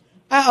again?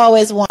 I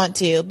always want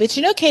to. But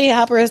Katie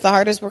Halper is the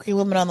hardest working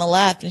woman on the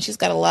left, and she's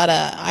got a lot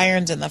of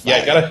irons in the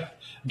fire. Yeah,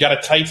 got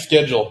a tight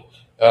schedule.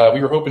 We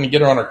were hoping to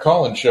get her on our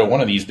call-in show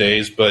one of these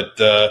days, but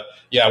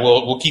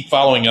we'll keep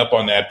following up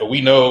on that. But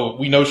we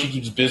know she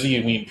keeps busy,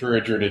 and we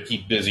encourage her to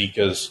keep busy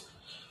because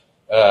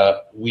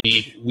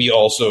we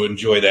also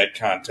enjoy that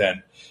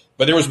content.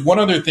 But there was one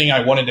other thing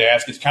I wanted to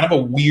ask. It's kind of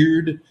a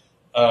weird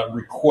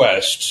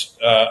request,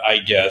 I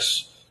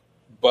guess.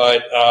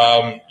 But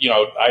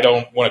I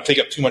don't want to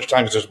take up too much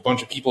time because there's a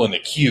bunch of people in the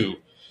queue.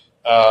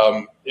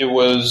 It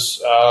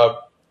was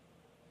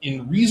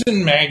in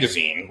Reason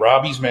Magazine,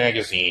 Robbie's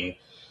magazine.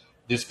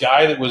 This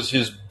guy that was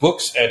his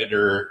books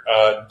editor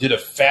did a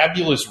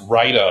fabulous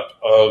write-up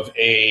of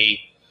a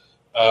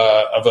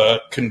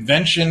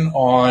convention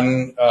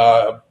on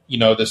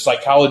the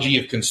psychology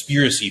of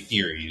conspiracy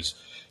theories,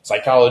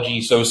 psychology,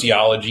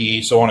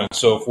 sociology, so on and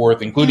so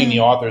forth, including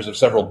the authors of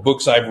several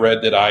books I've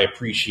read that I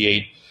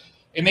appreciate.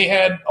 And they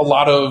had a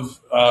lot of,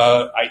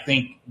 I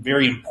think,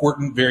 very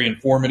important, very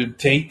informative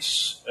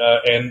takes.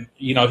 And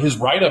his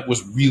write-up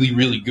was really,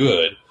 really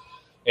good.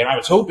 And I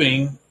was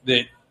hoping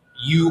that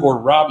you or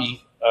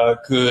Robbie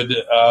could,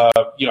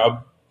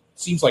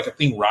 seems like a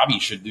thing Robbie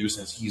should do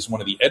since he's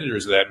one of the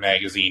editors of that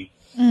magazine.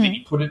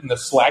 Maybe put it in the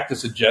Slack to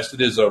suggest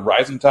it as a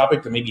rising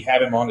topic, to maybe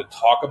have him on to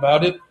talk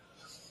about it.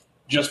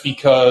 Just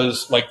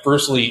because,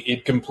 firstly,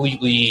 it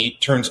completely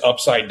turns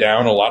upside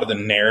down a lot of the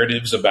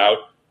narratives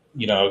about,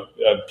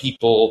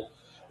 people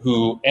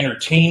who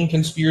entertain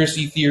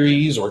conspiracy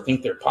theories or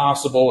think they're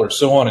possible or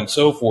so on and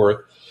so forth.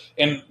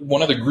 And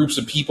one of the groups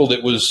of people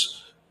that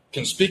was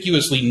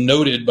conspicuously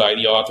noted by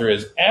the author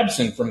as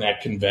absent from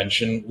that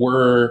convention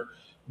were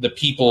the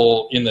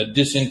people in the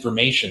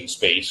disinformation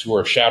space who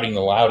are shouting the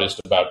loudest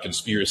about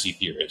conspiracy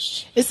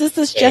theorists. Is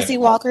this Jesse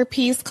Walker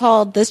piece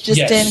called "This Just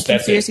Yes, In"? that's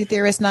Conspiracy it.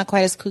 theorists not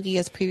quite as kooky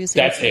as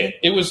previously. That's it.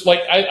 It was like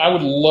I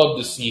would love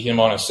to see him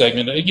on a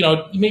segment,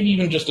 maybe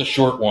even just a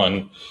short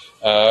one,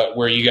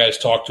 where you guys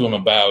talk to him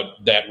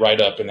about that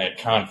write-up in that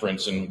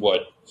conference and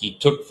what he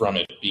took from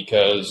it,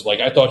 because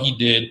I thought he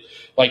did,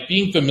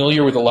 being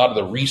familiar with a lot of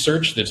the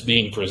research that's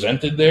being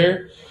presented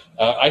there.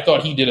 I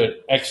thought he did an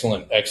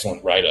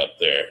excellent write-up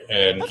there.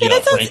 And, okay,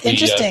 that sounds frankly,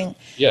 interesting.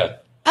 Yeah.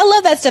 I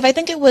love that stuff. I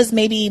think it was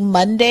maybe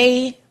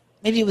Monday,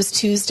 maybe it was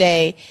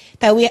Tuesday,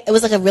 it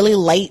was like a really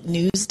light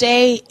news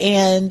day,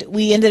 and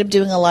we ended up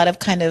doing a lot of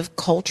kind of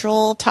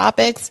cultural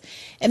topics,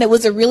 and it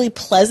was a really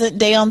pleasant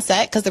day on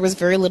set because there was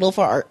very little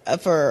for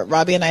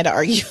Robbie and I to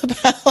argue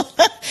about.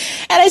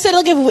 And I said,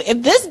 look,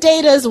 if this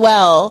day does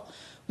well,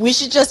 we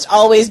should just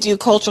always do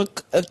cultural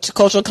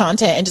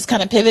content and just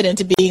kind of pivot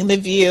into being The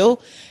View.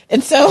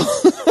 And so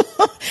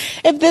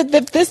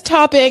if this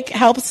topic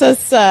helps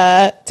us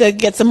to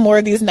get some more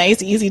of these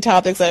nice, easy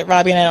topics that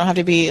Robbie and I don't have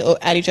to be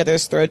at each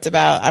other's throats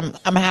about,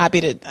 I'm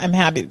happy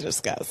to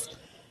discuss.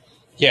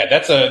 Yeah,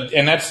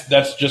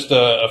 that's just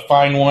a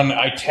fine one.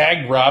 I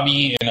tagged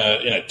Robbie in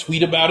a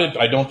tweet about it,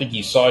 but I don't think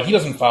he saw it. He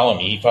doesn't follow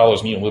me. He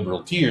follows me in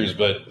Liberal Tears,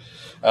 but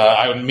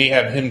I may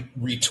have him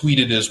retweet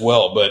it as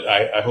well. But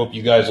I hope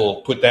you guys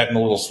will put that in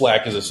a little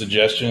Slack as a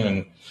suggestion,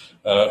 and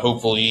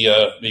hopefully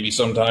maybe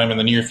sometime in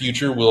the near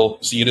future we'll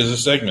see it as a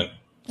segment.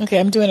 Okay,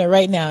 I'm doing it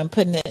right now. I'm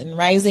putting it in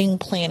Rising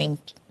Planning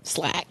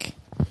Slack.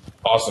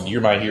 Awesome.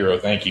 You're my hero.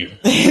 Thank you.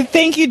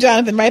 Thank you,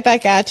 Jonathan. Right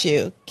back at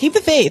you. Keep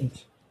the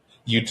faith.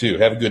 You too.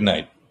 Have a good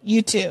night.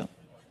 You too.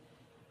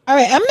 All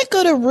right, I'm going to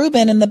go to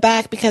Ruben in the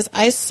back because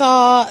I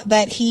saw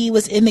that he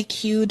was in the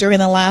queue during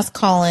the last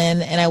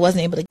call-in and I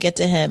wasn't able to get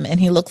to him, and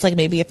he looks like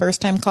maybe a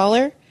first-time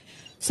caller.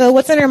 So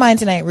what's on your mind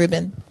tonight,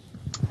 Ruben?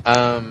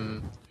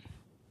 Hello,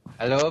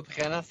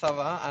 Brianna, ça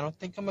va? I don't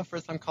think I'm a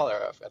first-time caller.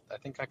 I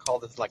think I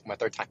called this like my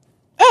third time.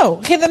 Oh,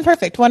 okay, then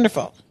perfect.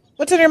 Wonderful.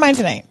 What's on your mind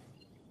tonight?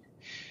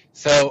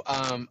 So,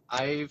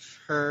 I've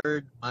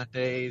heard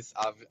Monday's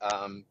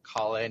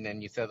call-in,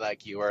 and you said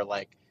like you were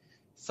like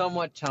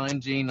somewhat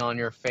challenging on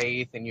your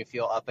faith, and you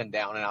feel up and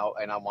down,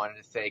 and I wanted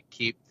to say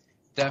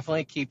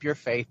definitely keep your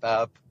faith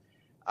up.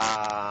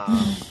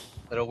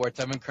 Little words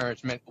of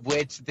encouragement,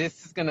 which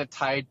this is going to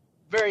tie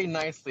very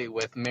nicely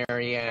with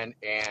Marianne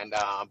and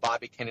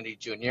Bobby Kennedy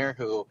Jr.,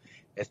 who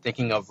is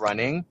thinking of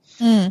running.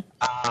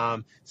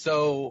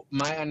 So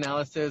my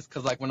analysis,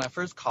 because like when I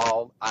first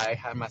called, I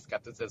had my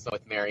skepticism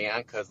with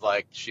Marianne because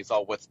like she's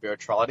all with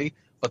spirituality.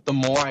 But the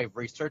more I've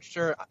researched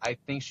her, I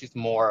think she's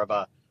more of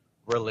a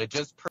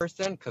religious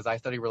person because I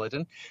study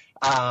religion.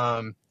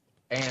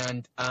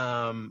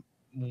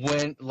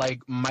 When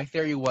like my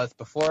theory was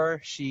before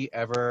she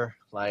ever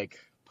like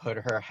put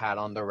her hat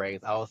on the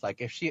race, I was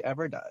like, if she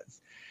ever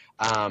does,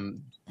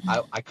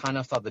 I kind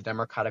of saw the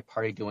Democratic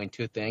Party doing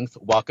two things: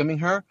 welcoming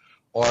her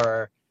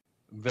or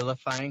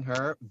vilifying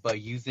her,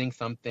 but using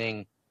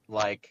something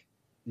like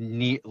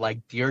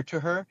dear to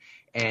her.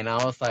 And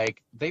I was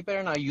like, they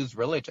better not use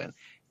religion.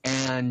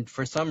 And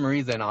for some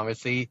reason,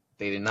 obviously,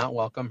 they did not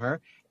welcome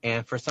her.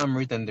 And for some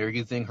reason, they're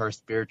using her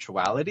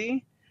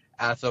spirituality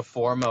as a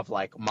form of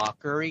like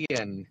mockery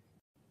and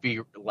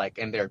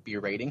and they're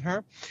berating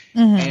her.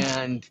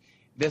 And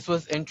this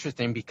was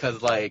interesting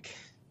because like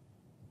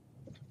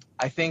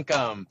I think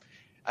now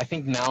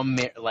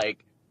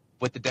like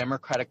with the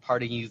Democratic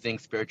Party using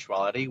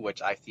spirituality,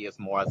 which I see as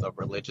more as a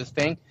religious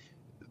thing,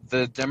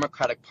 the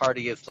Democratic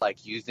Party is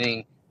like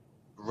using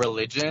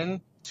religion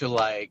to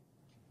like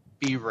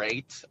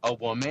berate a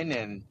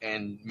woman,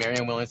 and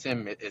Marianne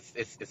Williamson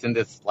is in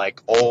this like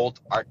old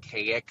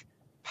archaic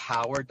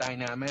power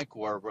dynamic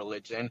where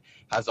religion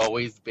has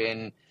always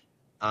been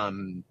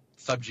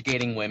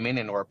subjugating women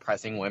and or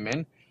oppressing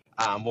women,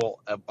 a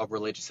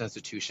religious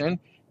institution.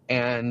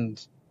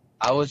 And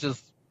I was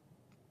just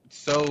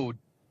so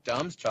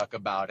dumbstruck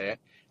about it.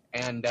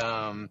 And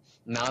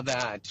now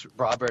that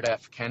Robert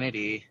F.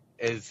 Kennedy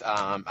is,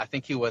 I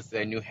think he was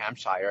in New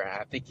Hampshire, and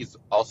I think he's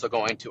also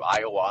going to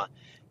Iowa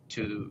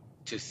to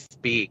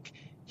speak.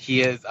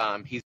 He is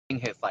he's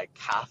using his like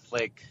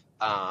Catholic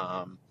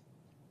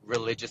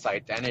religious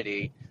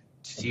identity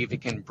to see if he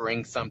can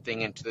bring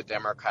something into the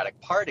Democratic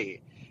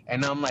Party.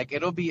 And I'm like,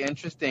 it'll be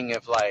interesting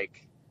if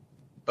like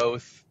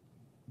both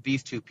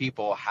these two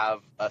people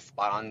have a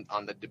spot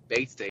on the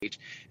debate stage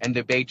and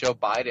debate Joe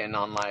Biden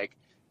on like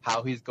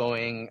how he's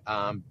going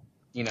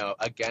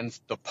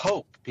against the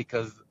Pope,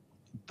 because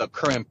the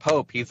current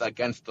Pope, he's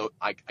against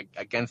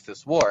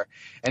this war.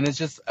 And it's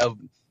just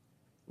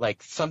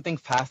like something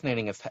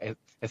fascinating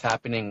is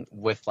happening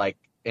with like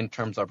in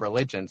terms of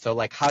religion. So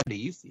like, how do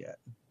you see it?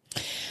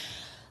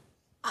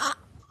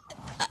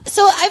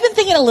 So I've been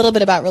thinking a little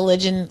bit about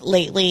religion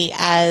lately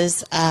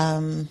as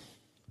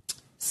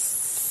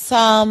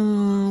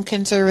some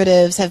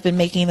conservatives have been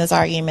making this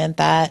argument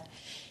that,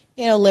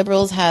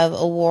 liberals have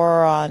a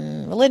war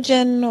on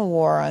religion, a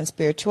war on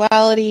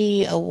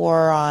spirituality, a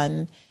war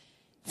on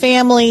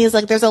families.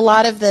 Like, there's a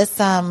lot of this,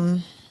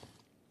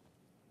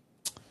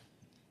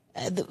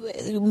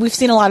 we've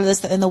seen a lot of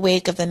this in the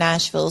wake of the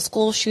Nashville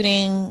school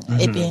shooting,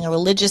 it being a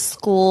religious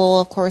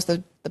school, of course,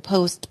 the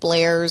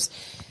post-Blair's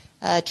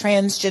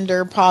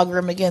transgender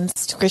pogrom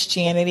against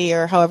Christianity,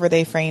 or however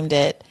they framed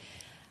it.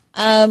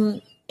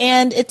 And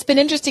it's been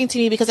interesting to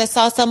me because I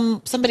saw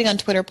somebody on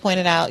Twitter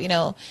pointed out,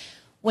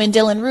 when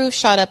Dylan Roof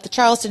shot up the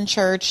Charleston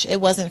church,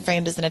 it wasn't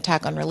framed as an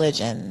attack on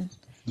religion.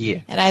 Yeah.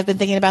 And I've been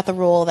thinking about the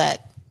role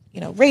that,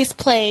 race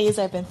plays.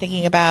 I've been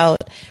thinking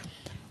about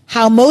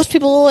how most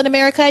people in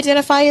America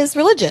identify as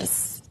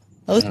religious,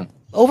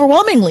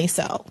 overwhelmingly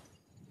so.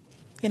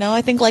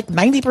 I think like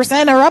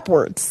 90% are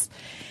upwards.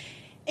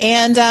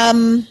 And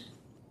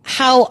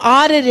how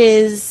odd it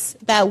is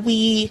that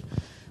we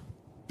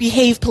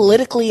behave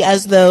politically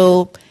as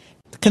though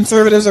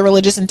conservatives are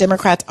religious and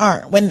Democrats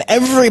aren't, when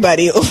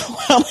everybody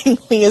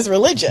overwhelmingly is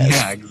religious.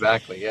 Yeah,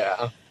 exactly.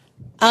 Yeah.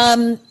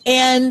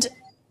 And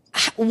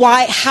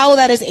how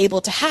that is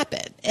able to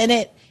happen. And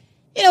it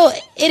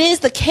is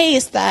the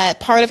case that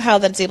part of how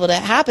that's able to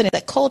happen is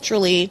that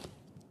culturally,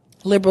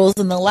 liberals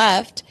and the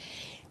left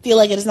feel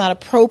like it is not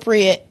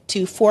appropriate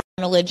to force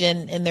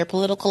religion in their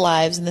political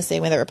lives in the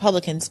same way that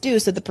Republicans do.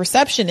 So the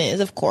perception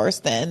is, of course,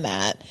 then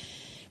that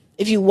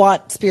if you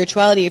want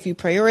spirituality, if you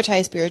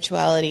prioritize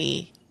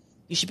spirituality,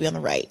 you should be on the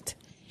right.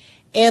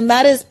 And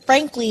that is,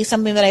 frankly,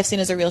 something that I've seen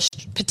as a real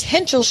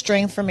potential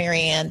strength for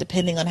Marianne,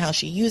 depending on how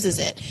she uses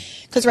it.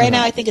 Because right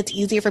now I think it's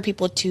easier for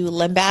people to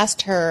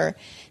lambast her,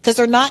 because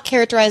they're not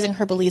characterizing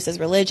her beliefs as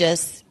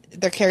religious.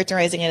 They're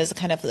characterizing it as a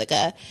kind of like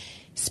a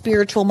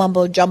spiritual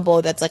mumbo jumbo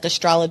that's like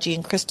astrology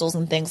and crystals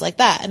and things like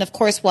that. And of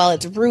course, while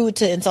it's rude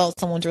to insult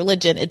someone's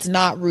religion, it's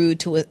not rude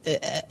to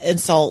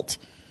insult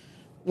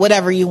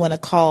whatever you want to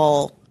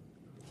call,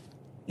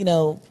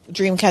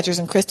 dream catchers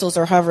and crystals,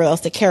 or however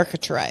else to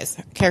characterize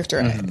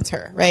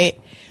her,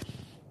 right?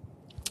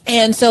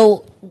 And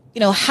so,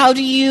 how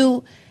do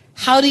you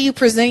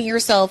present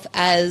yourself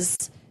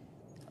as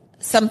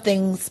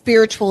something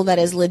spiritual that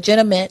is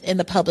legitimate in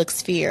the public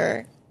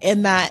sphere,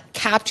 and that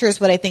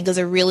captures what I think is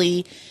a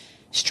really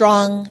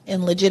strong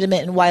and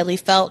legitimate and widely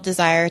felt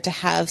desire to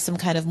have some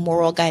kind of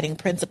moral guiding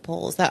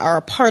principles that are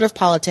a part of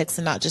politics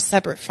and not just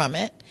separate from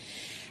it?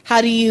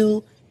 How do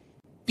you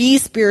be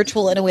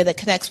spiritual in a way that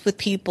connects with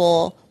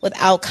people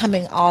without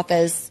coming off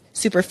as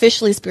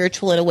superficially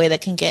spiritual in a way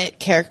that can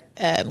get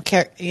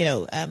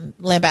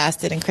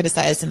lambasted and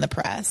criticized in the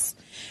press?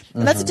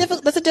 And that's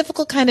a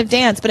difficult kind of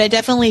dance, but I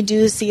definitely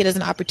do see it as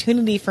an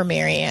opportunity for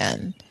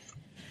Marianne.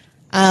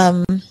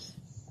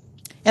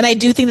 And I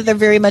do think that they're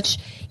very much,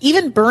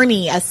 even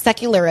Bernie, as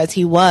secular as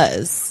he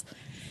was,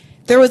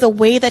 there was a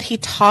way that he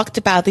talked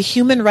about the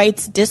human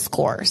rights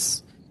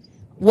discourse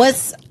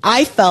was,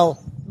 I felt,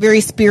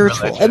 very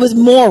spiritual. Religious. It was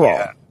moral.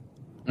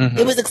 Yeah.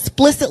 It was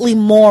explicitly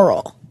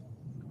moral.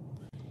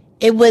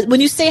 It was,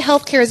 when you say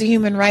healthcare is a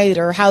human right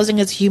or housing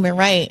is a human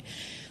right,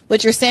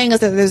 what you're saying is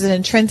that there's an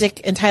intrinsic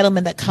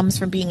entitlement that comes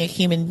from being a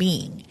human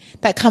being,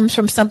 that comes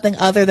from something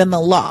other than the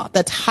law,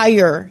 that's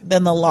higher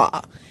than the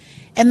law.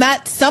 And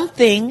that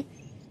something,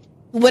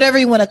 whatever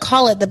you want to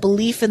call it, the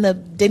belief in the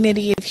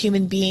dignity of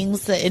human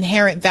beings, the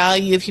inherent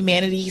value of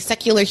humanity,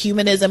 secular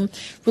humanism,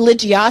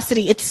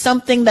 religiosity, it's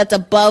something that's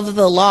above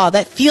the law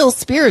that feels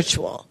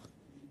spiritual.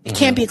 It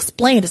can't be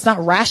explained. It's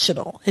not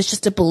rational. It's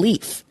just a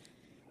belief.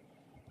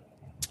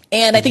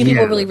 And I think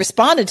people really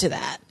responded to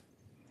that.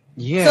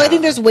 Yeah. So I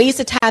think there's ways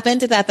to tap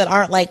into that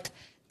aren't like,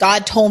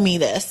 God told me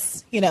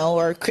this,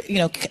 or,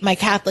 my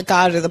Catholic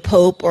God or the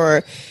Pope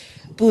or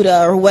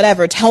Buddha or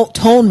whatever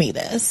told me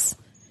this.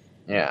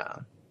 Yeah.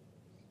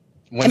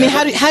 Whenever,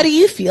 I mean, how do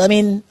you feel? I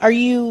mean,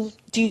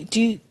 do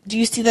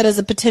you see that as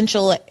a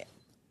potential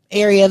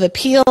area of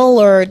appeal,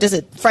 or does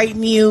it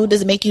frighten you?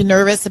 Does it make you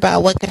nervous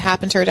about what could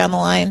happen to her down the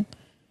line?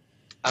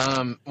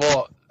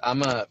 Well,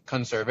 I'm a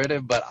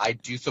conservative, but I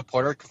do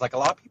support her because, like, a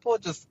lot of people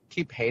just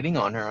keep hating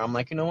on her. I'm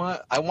like, you know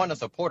what? I want to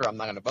support her. I'm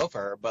not going to vote for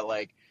her, but,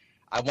 like,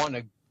 I want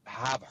to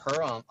have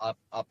her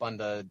up on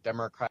the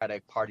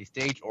Democratic Party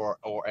stage or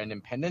an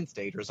independent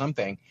stage or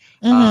something.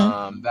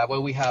 That way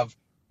we have,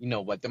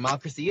 what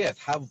democracy is.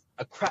 Have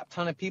a crap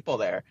ton of people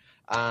there.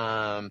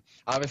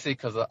 Obviously,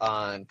 because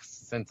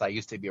since I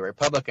used to be a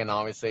Republican,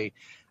 obviously,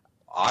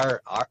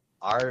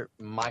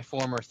 my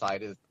former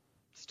side is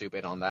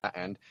stupid on that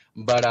end.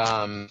 But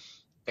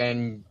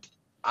and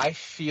I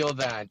feel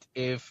that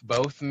if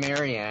both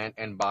Marianne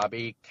and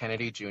Bobby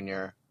Kennedy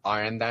Jr.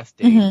 are in that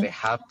stage, they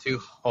have to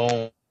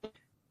hone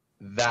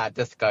that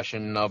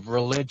discussion of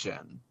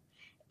religion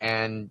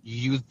and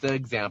use the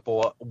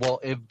example. Well,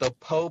 if the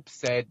Pope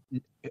said,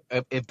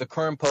 if the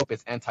current Pope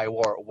is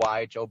anti-war,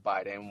 why Joe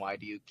Biden? Why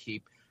do you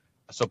keep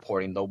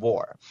supporting the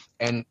war?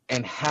 And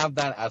have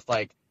that as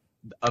like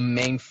a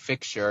main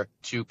fixture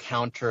to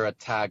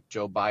counterattack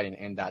Joe Biden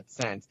in that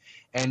sense,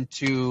 and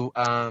to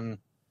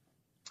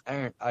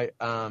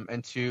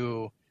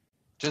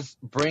just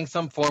bring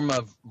some form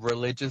of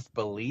religious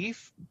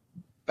belief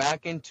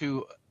back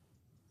into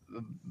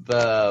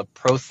the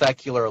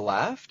pro-secular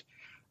left,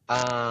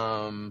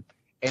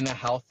 in a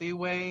healthy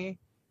way.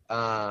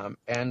 On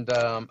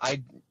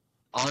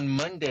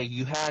Monday,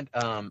 you had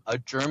a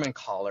German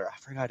caller, I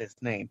forgot his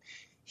name.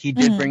 He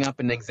did bring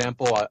up an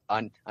example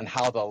on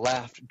how the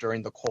left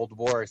during the Cold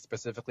War,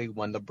 specifically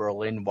when the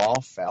Berlin Wall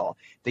fell,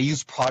 they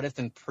used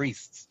Protestant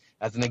priests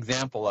as an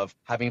example of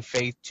having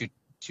faith to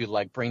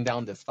like bring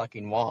down this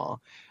fucking wall.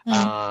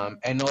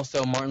 And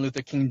also Martin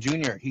Luther King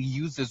Jr., he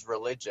uses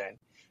religion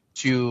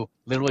to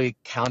literally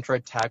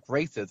counterattack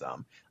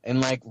racism. And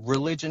like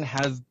religion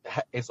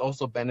is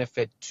also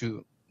benefit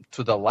to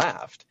the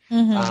left.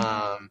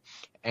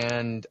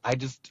 And I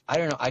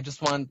don't know, I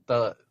just want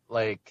the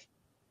like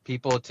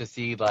people to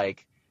see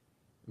like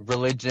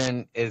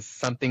religion is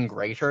something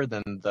greater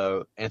than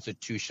the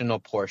institutional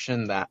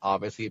portion that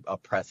obviously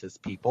oppresses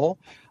people,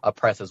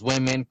 oppresses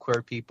women,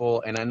 queer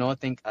people. And I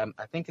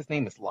think his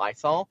name is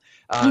Lysol.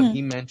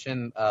 He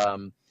mentioned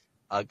a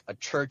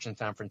church in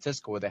San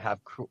Francisco where they have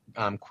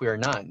queer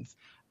nuns.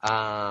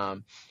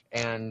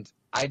 And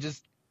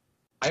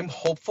I'm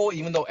hopeful,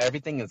 even though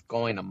everything is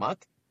going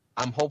amok,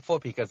 I'm hopeful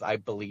because I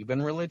believe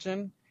in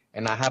religion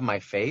and I have my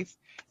faith.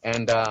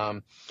 And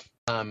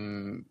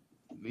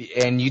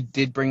you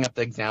did bring up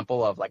the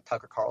example of like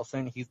Tucker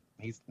Carlson.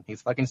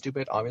 He's fucking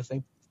stupid,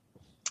 obviously,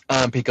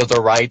 because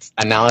the rights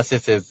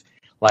analysis is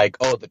like,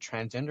 oh, the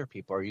transgender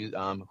people are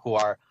who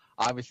are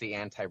obviously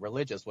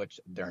anti-religious, which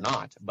they're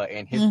not. But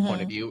in his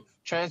point of view,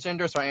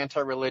 transgenders are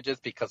anti-religious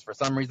because for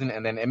some reason,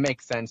 and then it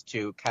makes sense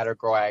to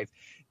categorize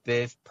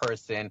this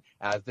person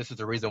as this is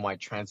the reason why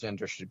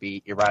transgender should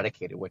be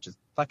eradicated, which is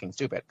fucking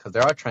stupid because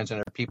there are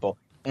transgender people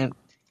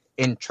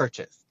in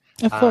churches.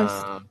 Of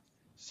course.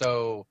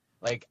 So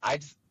like I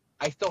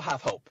still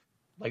have hope.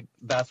 Like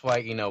that's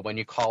why, when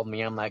you called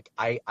me, I'm like,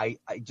 I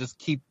just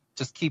keep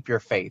your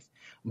faith.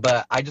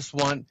 But I just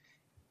want,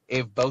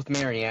 if both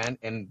Marianne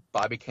and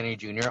Bobby Kennedy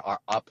Jr. are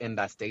up in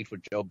that stage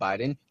with Joe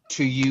Biden,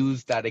 to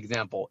use that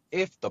example.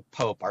 If the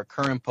Pope, our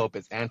current Pope,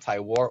 is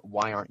anti-war,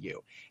 why aren't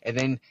you? And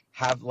then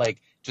have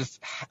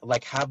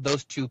have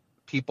those two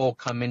people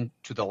come in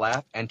to the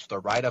left and to the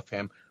right of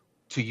him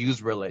to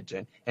use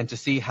religion and to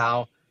see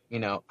how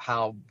Joe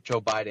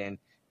Biden,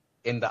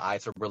 in the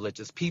eyes of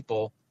religious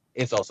people,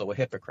 is also a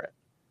hypocrite.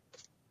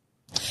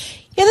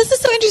 Yeah, this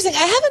is so interesting.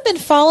 I haven't been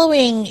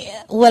following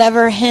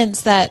whatever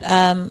hints that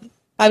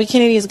Bobby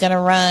Kennedy is going to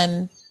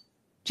run,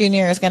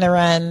 Jr. is going to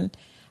run.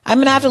 I'm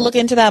going to have to look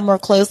into that more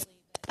closely.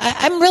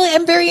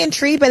 I'm very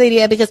intrigued by the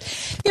idea because,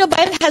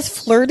 Biden has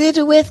flirted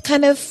with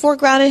kind of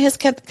foregrounding his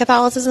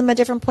Catholicism at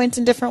different points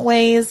in different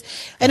ways.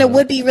 And it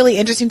would be really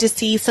interesting to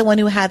see someone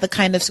who had the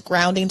kind of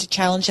grounding to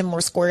challenge him more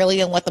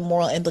squarely on what the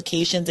moral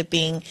implications of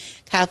being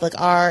Catholic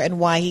are and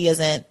why he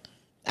isn't,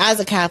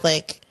 as a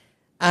Catholic,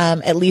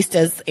 at least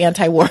as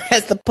anti-war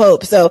as the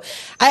Pope. So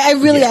I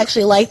really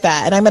actually like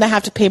that. And I'm going to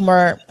have to pay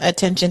more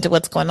attention to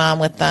what's going on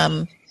with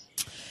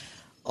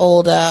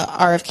old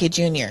RFK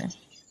Jr.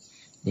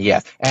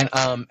 Yes.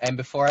 And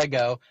before I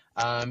go,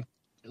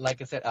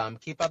 like I said,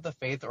 keep up the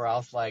faith or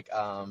else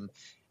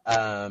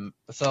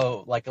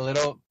so like a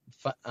little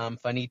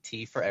funny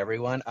tea for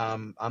everyone.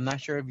 I'm not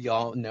sure if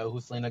y'all know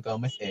who Selena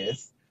Gomez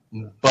is,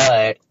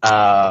 but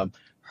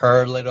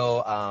her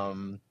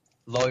little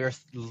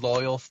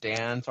loyal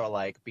stands are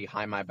like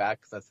behind my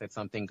back because I said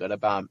something good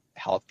about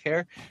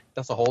healthcare.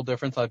 That's a whole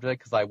different subject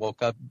because I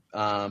woke up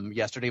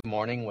yesterday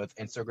morning with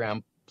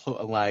Instagram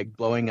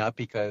blowing up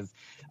because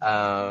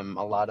a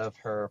lot of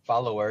her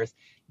followers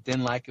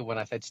didn't like it when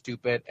I said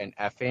stupid and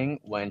effing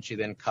when she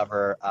didn't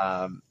cover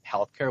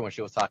healthcare when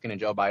she was talking to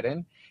Joe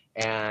Biden.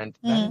 And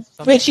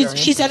wait,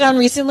 she sat down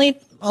recently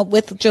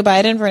with Joe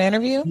Biden for an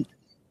interview?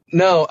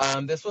 No,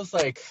 this was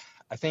like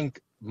I think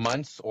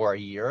months or a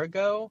year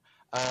ago.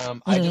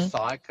 I just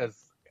saw it because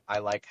I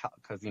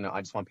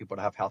just want people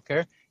to have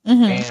healthcare.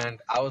 And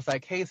I was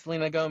like, hey,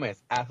 Selena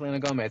Gomez,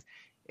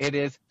 it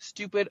is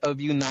stupid of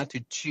you not to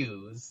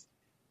choose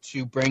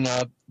to bring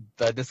up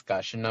the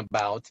discussion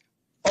about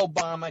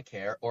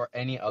Obamacare or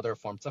any other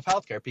forms of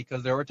healthcare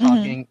because they were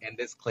talking in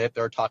this clip,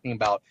 they were talking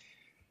about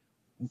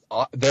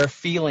their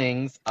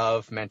feelings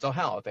of mental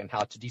health and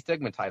how to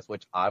destigmatize,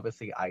 which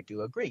obviously I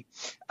do agree.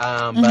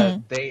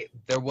 But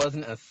there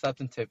wasn't a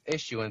substantive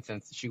issue, and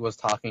since she was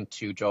talking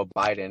to Joe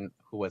Biden,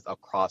 who was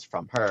across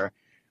from her,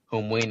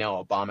 whom we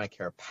know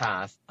Obamacare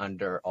passed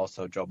under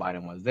also Joe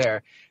Biden was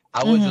there,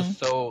 I was just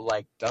so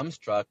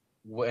dumbstruck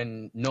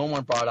when no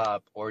one brought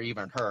up, or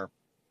even her,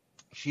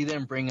 she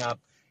didn't bring up,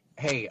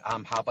 hey,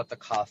 how about the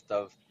cost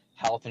of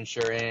health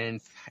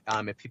insurance?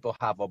 If people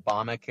have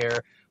Obamacare,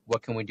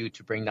 what can we do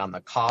to bring down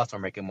the cost or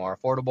make it more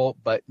affordable?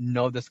 But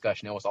no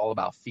discussion. It was all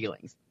about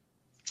feelings.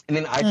 And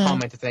then I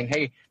commented saying,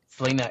 hey,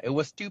 Selena, it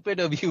was stupid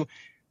of you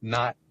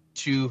not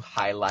to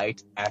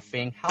highlight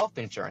effing health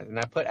insurance. And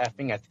I put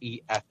effing as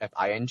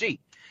EFFING.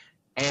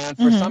 And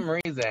for some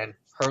reason,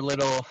 her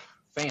little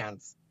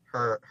fans,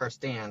 her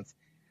stans,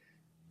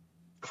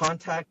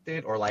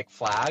 contacted or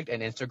flagged,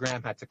 and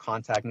Instagram had to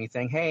contact me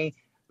saying, hey,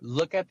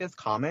 look at this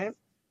comment.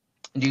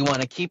 do you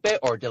want to keep it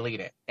or delete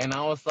it? And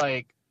I was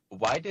like,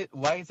 why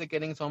is it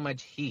getting so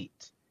much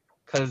heat?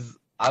 Because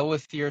I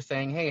was here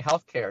saying, hey,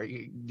 healthcare,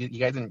 you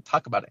guys didn't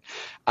talk about it,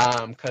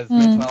 because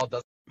mental health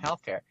doesn't have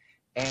healthcare.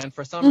 And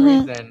for some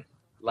reason,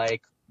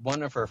 like,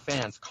 one of her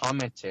fans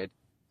commented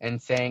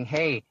and saying,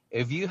 hey,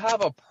 if you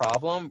have a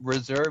problem,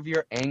 reserve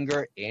your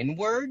anger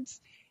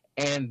inwards,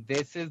 and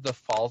this is the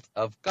fault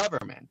of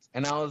government.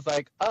 And I was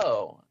like,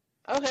 oh,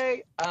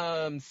 okay,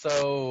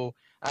 so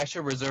I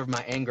should reserve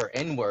my anger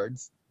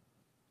inwards,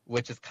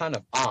 which is kind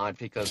of odd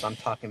because I'm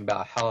talking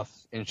about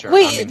health insurance.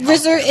 Wait,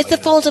 it's the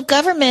fault of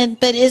government,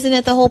 but isn't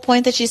it the whole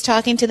point that she's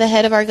talking to the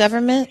head of our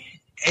government?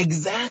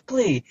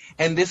 Exactly.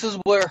 And this is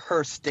where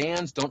her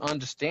stands don't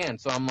understand.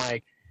 So I'm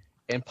like,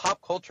 in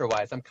pop culture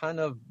wise, I'm kind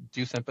of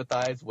do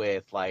sympathize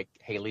with like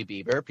Hailey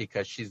Bieber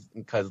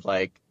because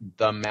like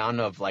the amount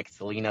of like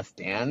Selena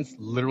stands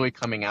literally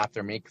coming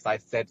after me because I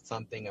said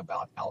something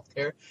about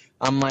healthcare.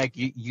 I'm like,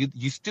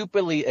 you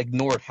stupidly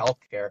ignored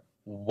healthcare.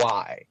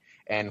 Why?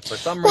 And for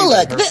some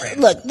reason,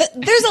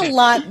 there's a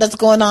lot that's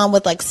going on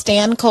with like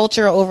stan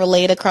culture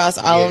overlaid across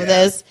all of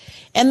this.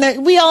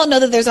 And we all know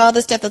that there's all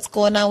this stuff that's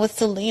going on with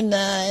Selena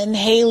and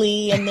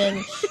Hailey, and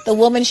then the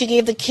woman she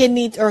got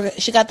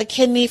the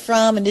kidney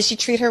from, and did she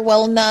treat her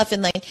well enough?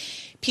 And like,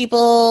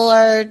 people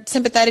are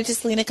sympathetic to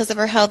Selena because of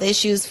her health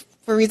issues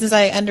for reasons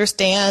I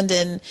understand,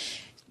 and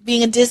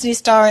being a Disney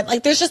star, and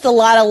like, there's just a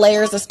lot of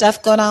layers of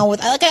stuff going on with.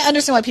 Like, I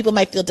understand why people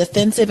might feel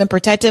defensive and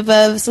protective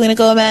of Selena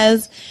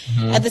Gomez.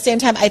 At the same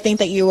time, I think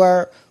that you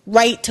are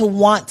right to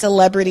want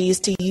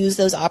celebrities to use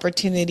those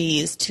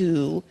opportunities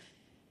to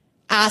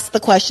ask the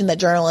question that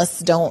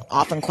journalists don't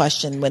often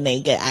question when they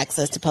get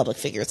access to public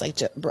figures like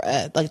Joe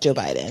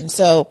Biden.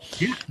 So,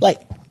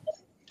 like,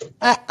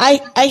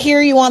 I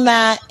hear you on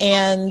that,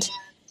 and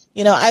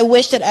I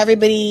wish that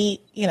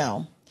everybody,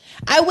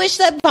 I wish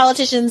that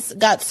politicians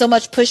got so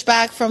much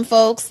pushback from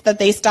folks that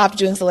they stopped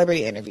doing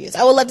celebrity interviews.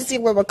 I would love to see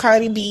where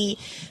Cardi B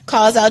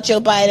calls out Joe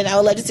Biden. I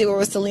would love to see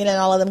where Selena and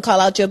all of them call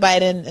out Joe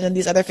Biden and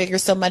these other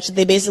figures so much that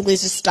they basically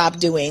just stop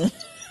doing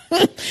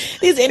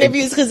these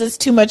interviews because it's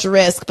too much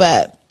risk.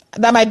 But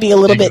that might be a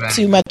little bit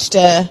too much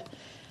to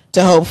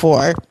hope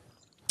for.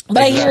 But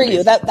I hear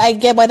you. That I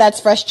get why that's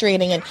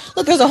frustrating. And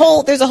look, there's a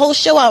whole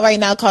show out right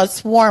now called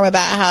Swarm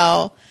about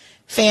how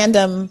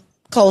fandom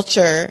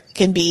culture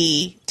can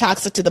be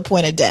toxic to the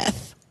point of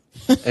death.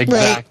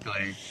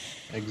 Exactly.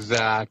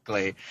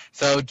 Exactly.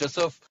 So just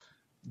a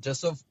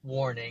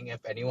warning, if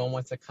anyone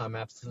wants to come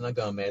after Selena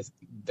Gomez,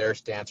 their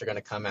stance are going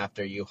to come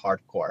after you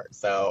hardcore.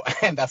 So,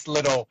 and that's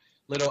little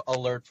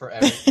alert for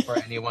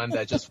anyone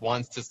that just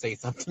wants to say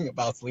something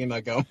about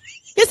Selena Gomez.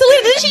 Yeah,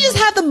 Selena, didn't she just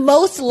have the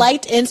most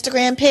liked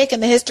Instagram pic in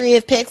the history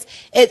of pics?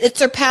 It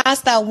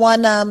surpassed that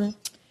one, the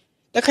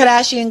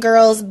Kardashian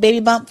girls' baby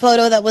bump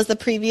photo that was the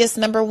previous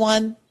number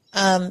one,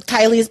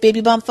 Kylie's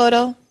baby bump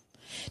photo.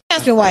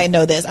 Ask me why I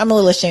know this. I'm a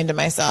little ashamed of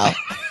myself.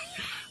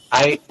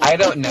 I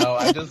don't know.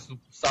 I just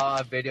saw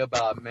a video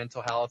about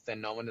mental health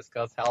and no one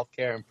discussed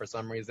healthcare, and for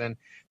some reason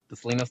the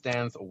Selena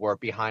stans were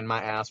behind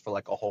my ass for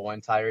like a whole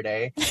entire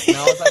day. And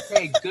I was like,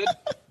 hey,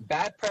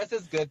 bad press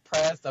is good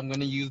press. I'm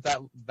gonna use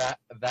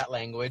that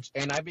language.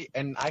 And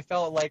I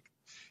felt like,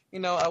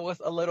 I was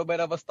a little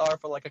bit of a star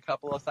for like a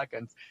couple of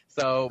seconds.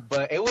 So,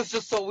 but it was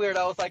just so weird.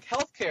 I was like,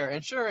 healthcare,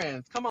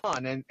 insurance, come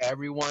on. And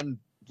everyone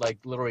like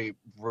literally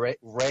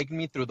ragged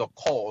me through the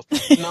coals.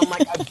 And I'm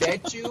like, I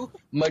bet you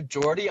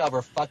majority of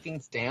our fucking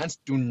stans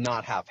do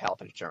not have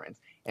health insurance.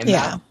 And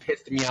that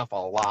pissed me off a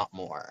lot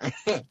more.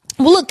 Well,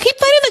 look, keep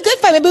fighting the good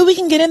fight. Maybe we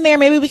can get in there.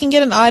 Maybe we can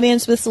get an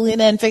audience with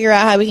Selena and figure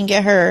out how we can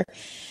get her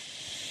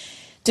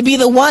to be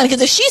the one. Because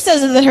if she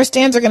says it, then her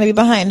stans are going to be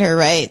behind her,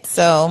 right?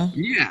 So,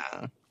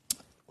 yeah.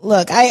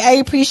 Look, I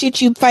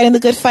appreciate you fighting the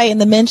good fight and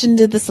the mention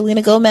to the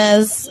Selena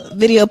Gomez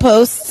video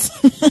posts,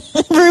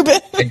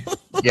 Ruben.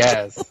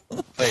 Yes.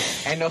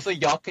 And also,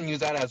 y'all can use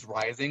that as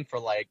rising for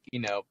like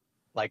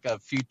a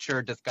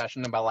future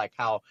discussion about like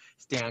how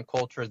stan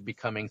culture is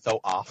becoming so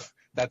off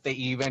that they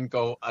even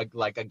go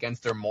like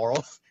against their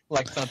morals,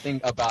 like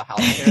something about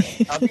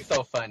healthcare. That'd be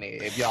so funny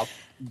if y'all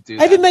do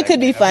that. I think that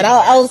could be fun.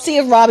 I'll see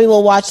if Robbie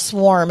will watch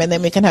Swarm, and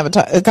then we can have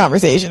a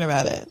conversation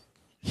about it.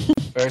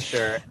 For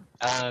sure.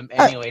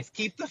 Anyways,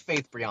 keep the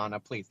faith,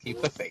 Brianna. Please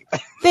keep the faith.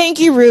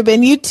 Thank you,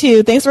 Ruben. You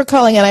too. Thanks for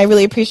calling in. I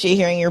really appreciate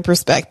hearing your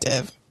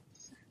perspective.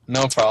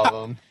 No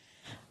problem.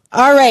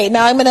 All right.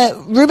 Now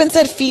Ruben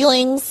said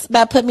feelings.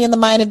 That put me in the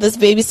mind of this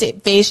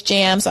Babyface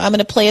jam. So I'm going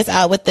to play us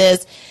out with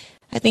this,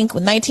 I think,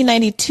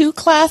 1992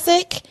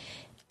 classic.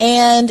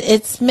 And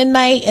it's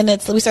midnight and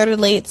we started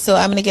late. So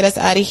I'm going to get us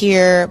out of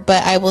here.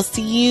 But I will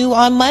see you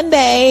on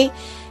Monday.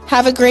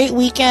 Have a great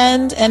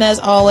weekend. And as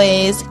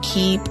always,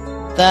 keep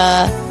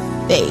the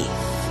faith.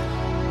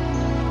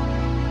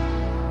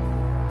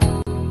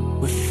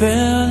 We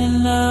fell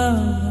in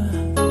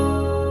love,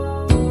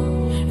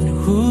 and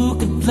who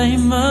could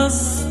blame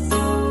us?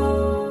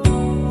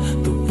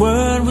 The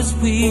word was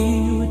we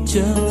were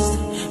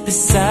just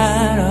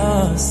beside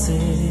ourselves,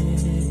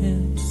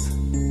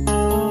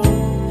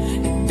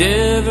 and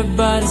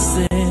everybody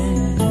said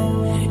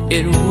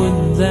it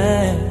wouldn't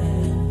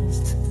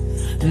last.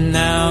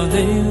 Now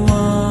they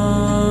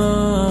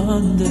wonder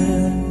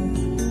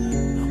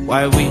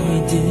why we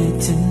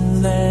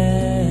didn't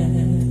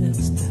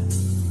last.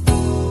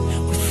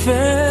 We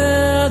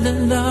fell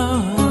in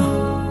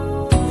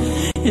love,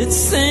 it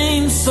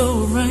seemed so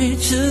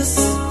righteous.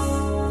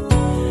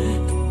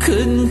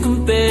 Couldn't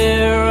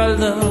compare our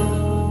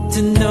love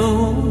to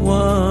no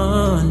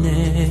one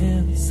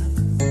else.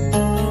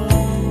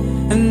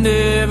 And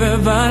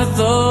everybody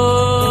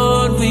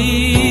thought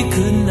we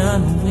could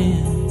not win.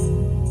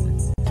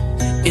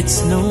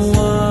 It's no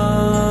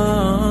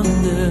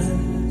wonder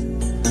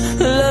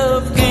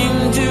love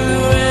came to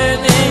an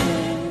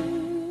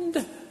end.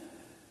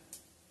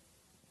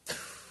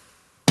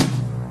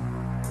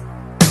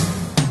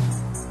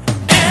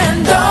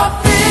 And our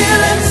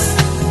feelings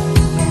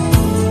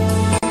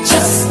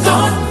just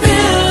aren't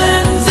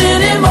feelings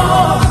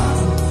anymore.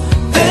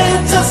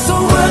 They're just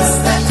words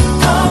that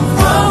come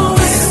from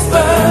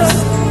whispers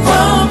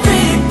from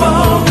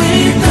people we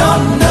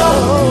don't know.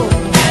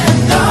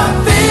 And our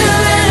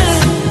feelings,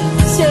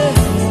 yeah,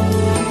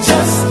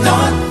 just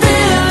aren't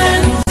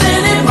feelings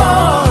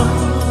anymore.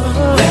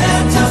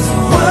 They're just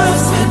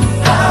words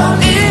without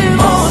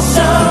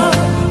emotion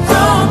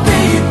from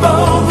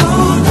people who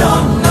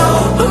don't know.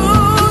 Who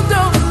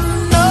don't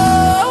know.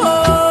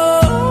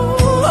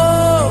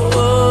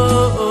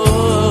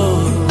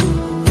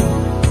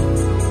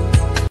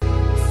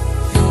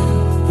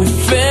 We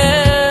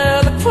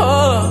fell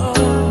apart.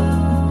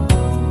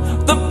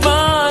 The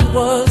bond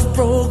was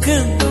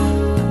broken.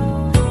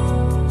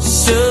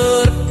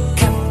 Should have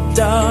kept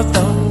our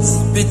thoughts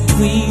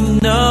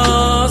between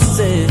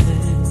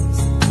ourselves.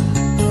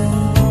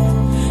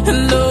 And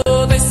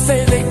though they say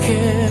they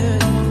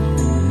cared,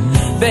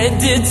 they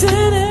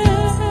didn't.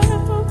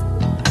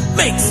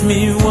 Makes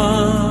me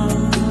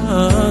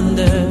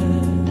wonder,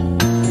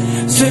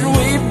 should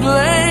we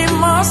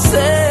blame ourselves?